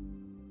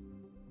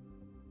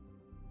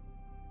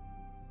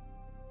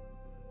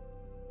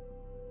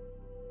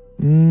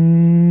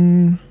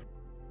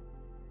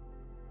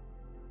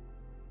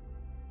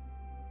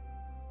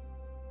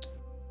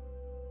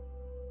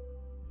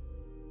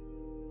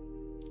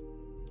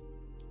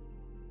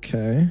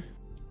 Okay.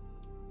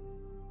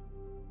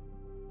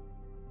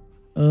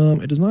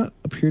 It does not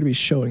appear to be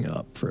showing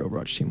up for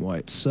Overwatch Team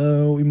White,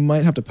 so we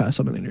might have to pass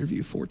on an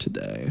interview for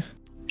today.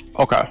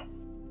 Okay.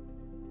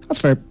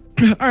 That's fair.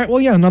 All right. Well,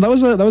 yeah. No, that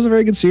was a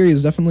very good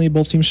series. Definitely,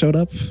 both teams showed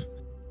up,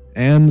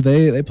 and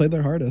they played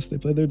their hardest. They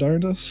played their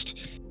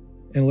darndest.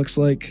 And it looks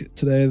like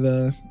today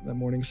that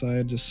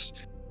Morningside just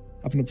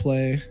having to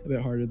play a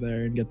bit harder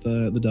there and get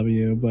the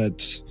W.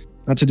 But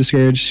not to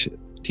discourage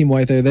Team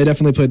White there, they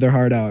definitely played their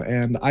heart out,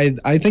 and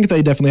I think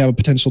they definitely have a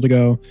potential to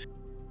go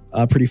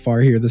pretty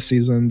far here this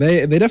season.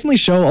 They definitely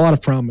show a lot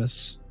of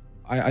promise.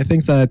 I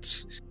think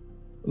that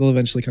they'll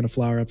eventually kind of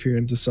flower up here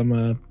into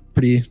some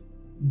pretty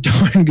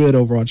darn good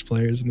Overwatch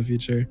players in the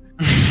future.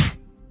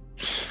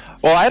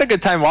 Well, I had a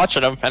good time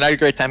watching them, and I had a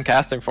great time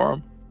casting for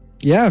them.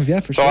 Yeah,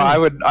 for so sure.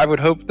 So I would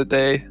hope that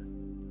they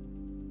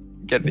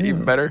get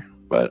even better.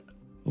 But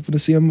hoping to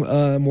see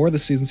them more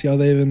this season, see how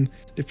they've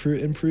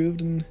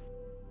improved and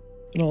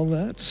all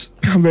that.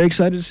 I'm very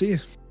excited to see.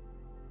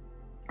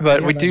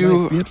 But we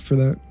do be it for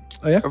that.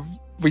 Oh yeah,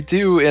 we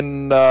do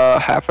in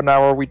half an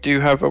hour. We do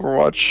have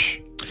Overwatch.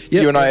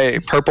 Yep. You and I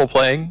purple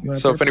playing.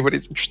 So if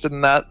anybody's interested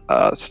in that,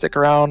 stick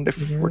around.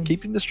 If we're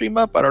keeping the stream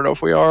up, I don't know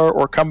if we are,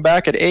 or come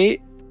back at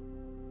 8.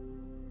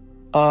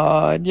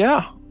 And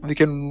yeah, we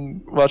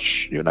can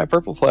watch you and I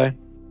purple play.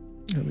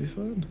 That'll be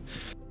fun.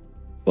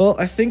 Well,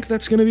 I think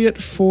that's going to be it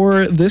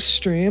for this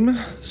stream.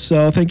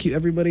 So thank you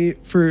everybody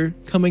for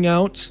coming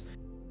out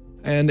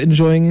and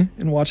enjoying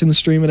and watching the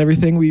stream and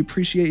everything. We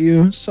appreciate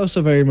you so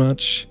very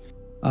much.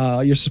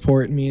 Your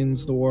support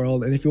means the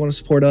world. And if you want to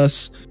support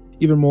us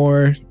even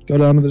more, go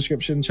down to the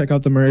description, check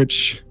out the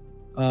merch.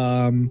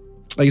 Like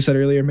I said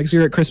earlier, make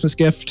sure a Christmas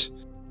gift,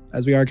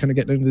 as we are kind of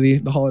getting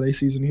into the holiday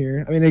season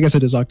here. I mean, I guess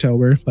it is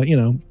October, but you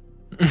know,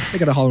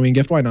 make it a Halloween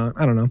gift. Why not?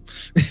 I don't know.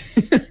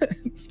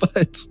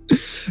 But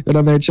go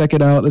down there, check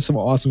it out. There's some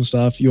awesome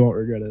stuff. You won't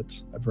regret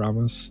it. I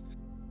promise.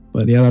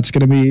 But yeah, that's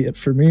going to be it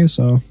for me.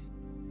 So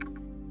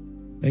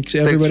thanks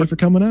everybody for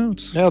coming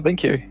out. Yeah,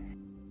 thank you.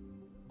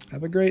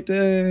 Have a great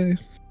day.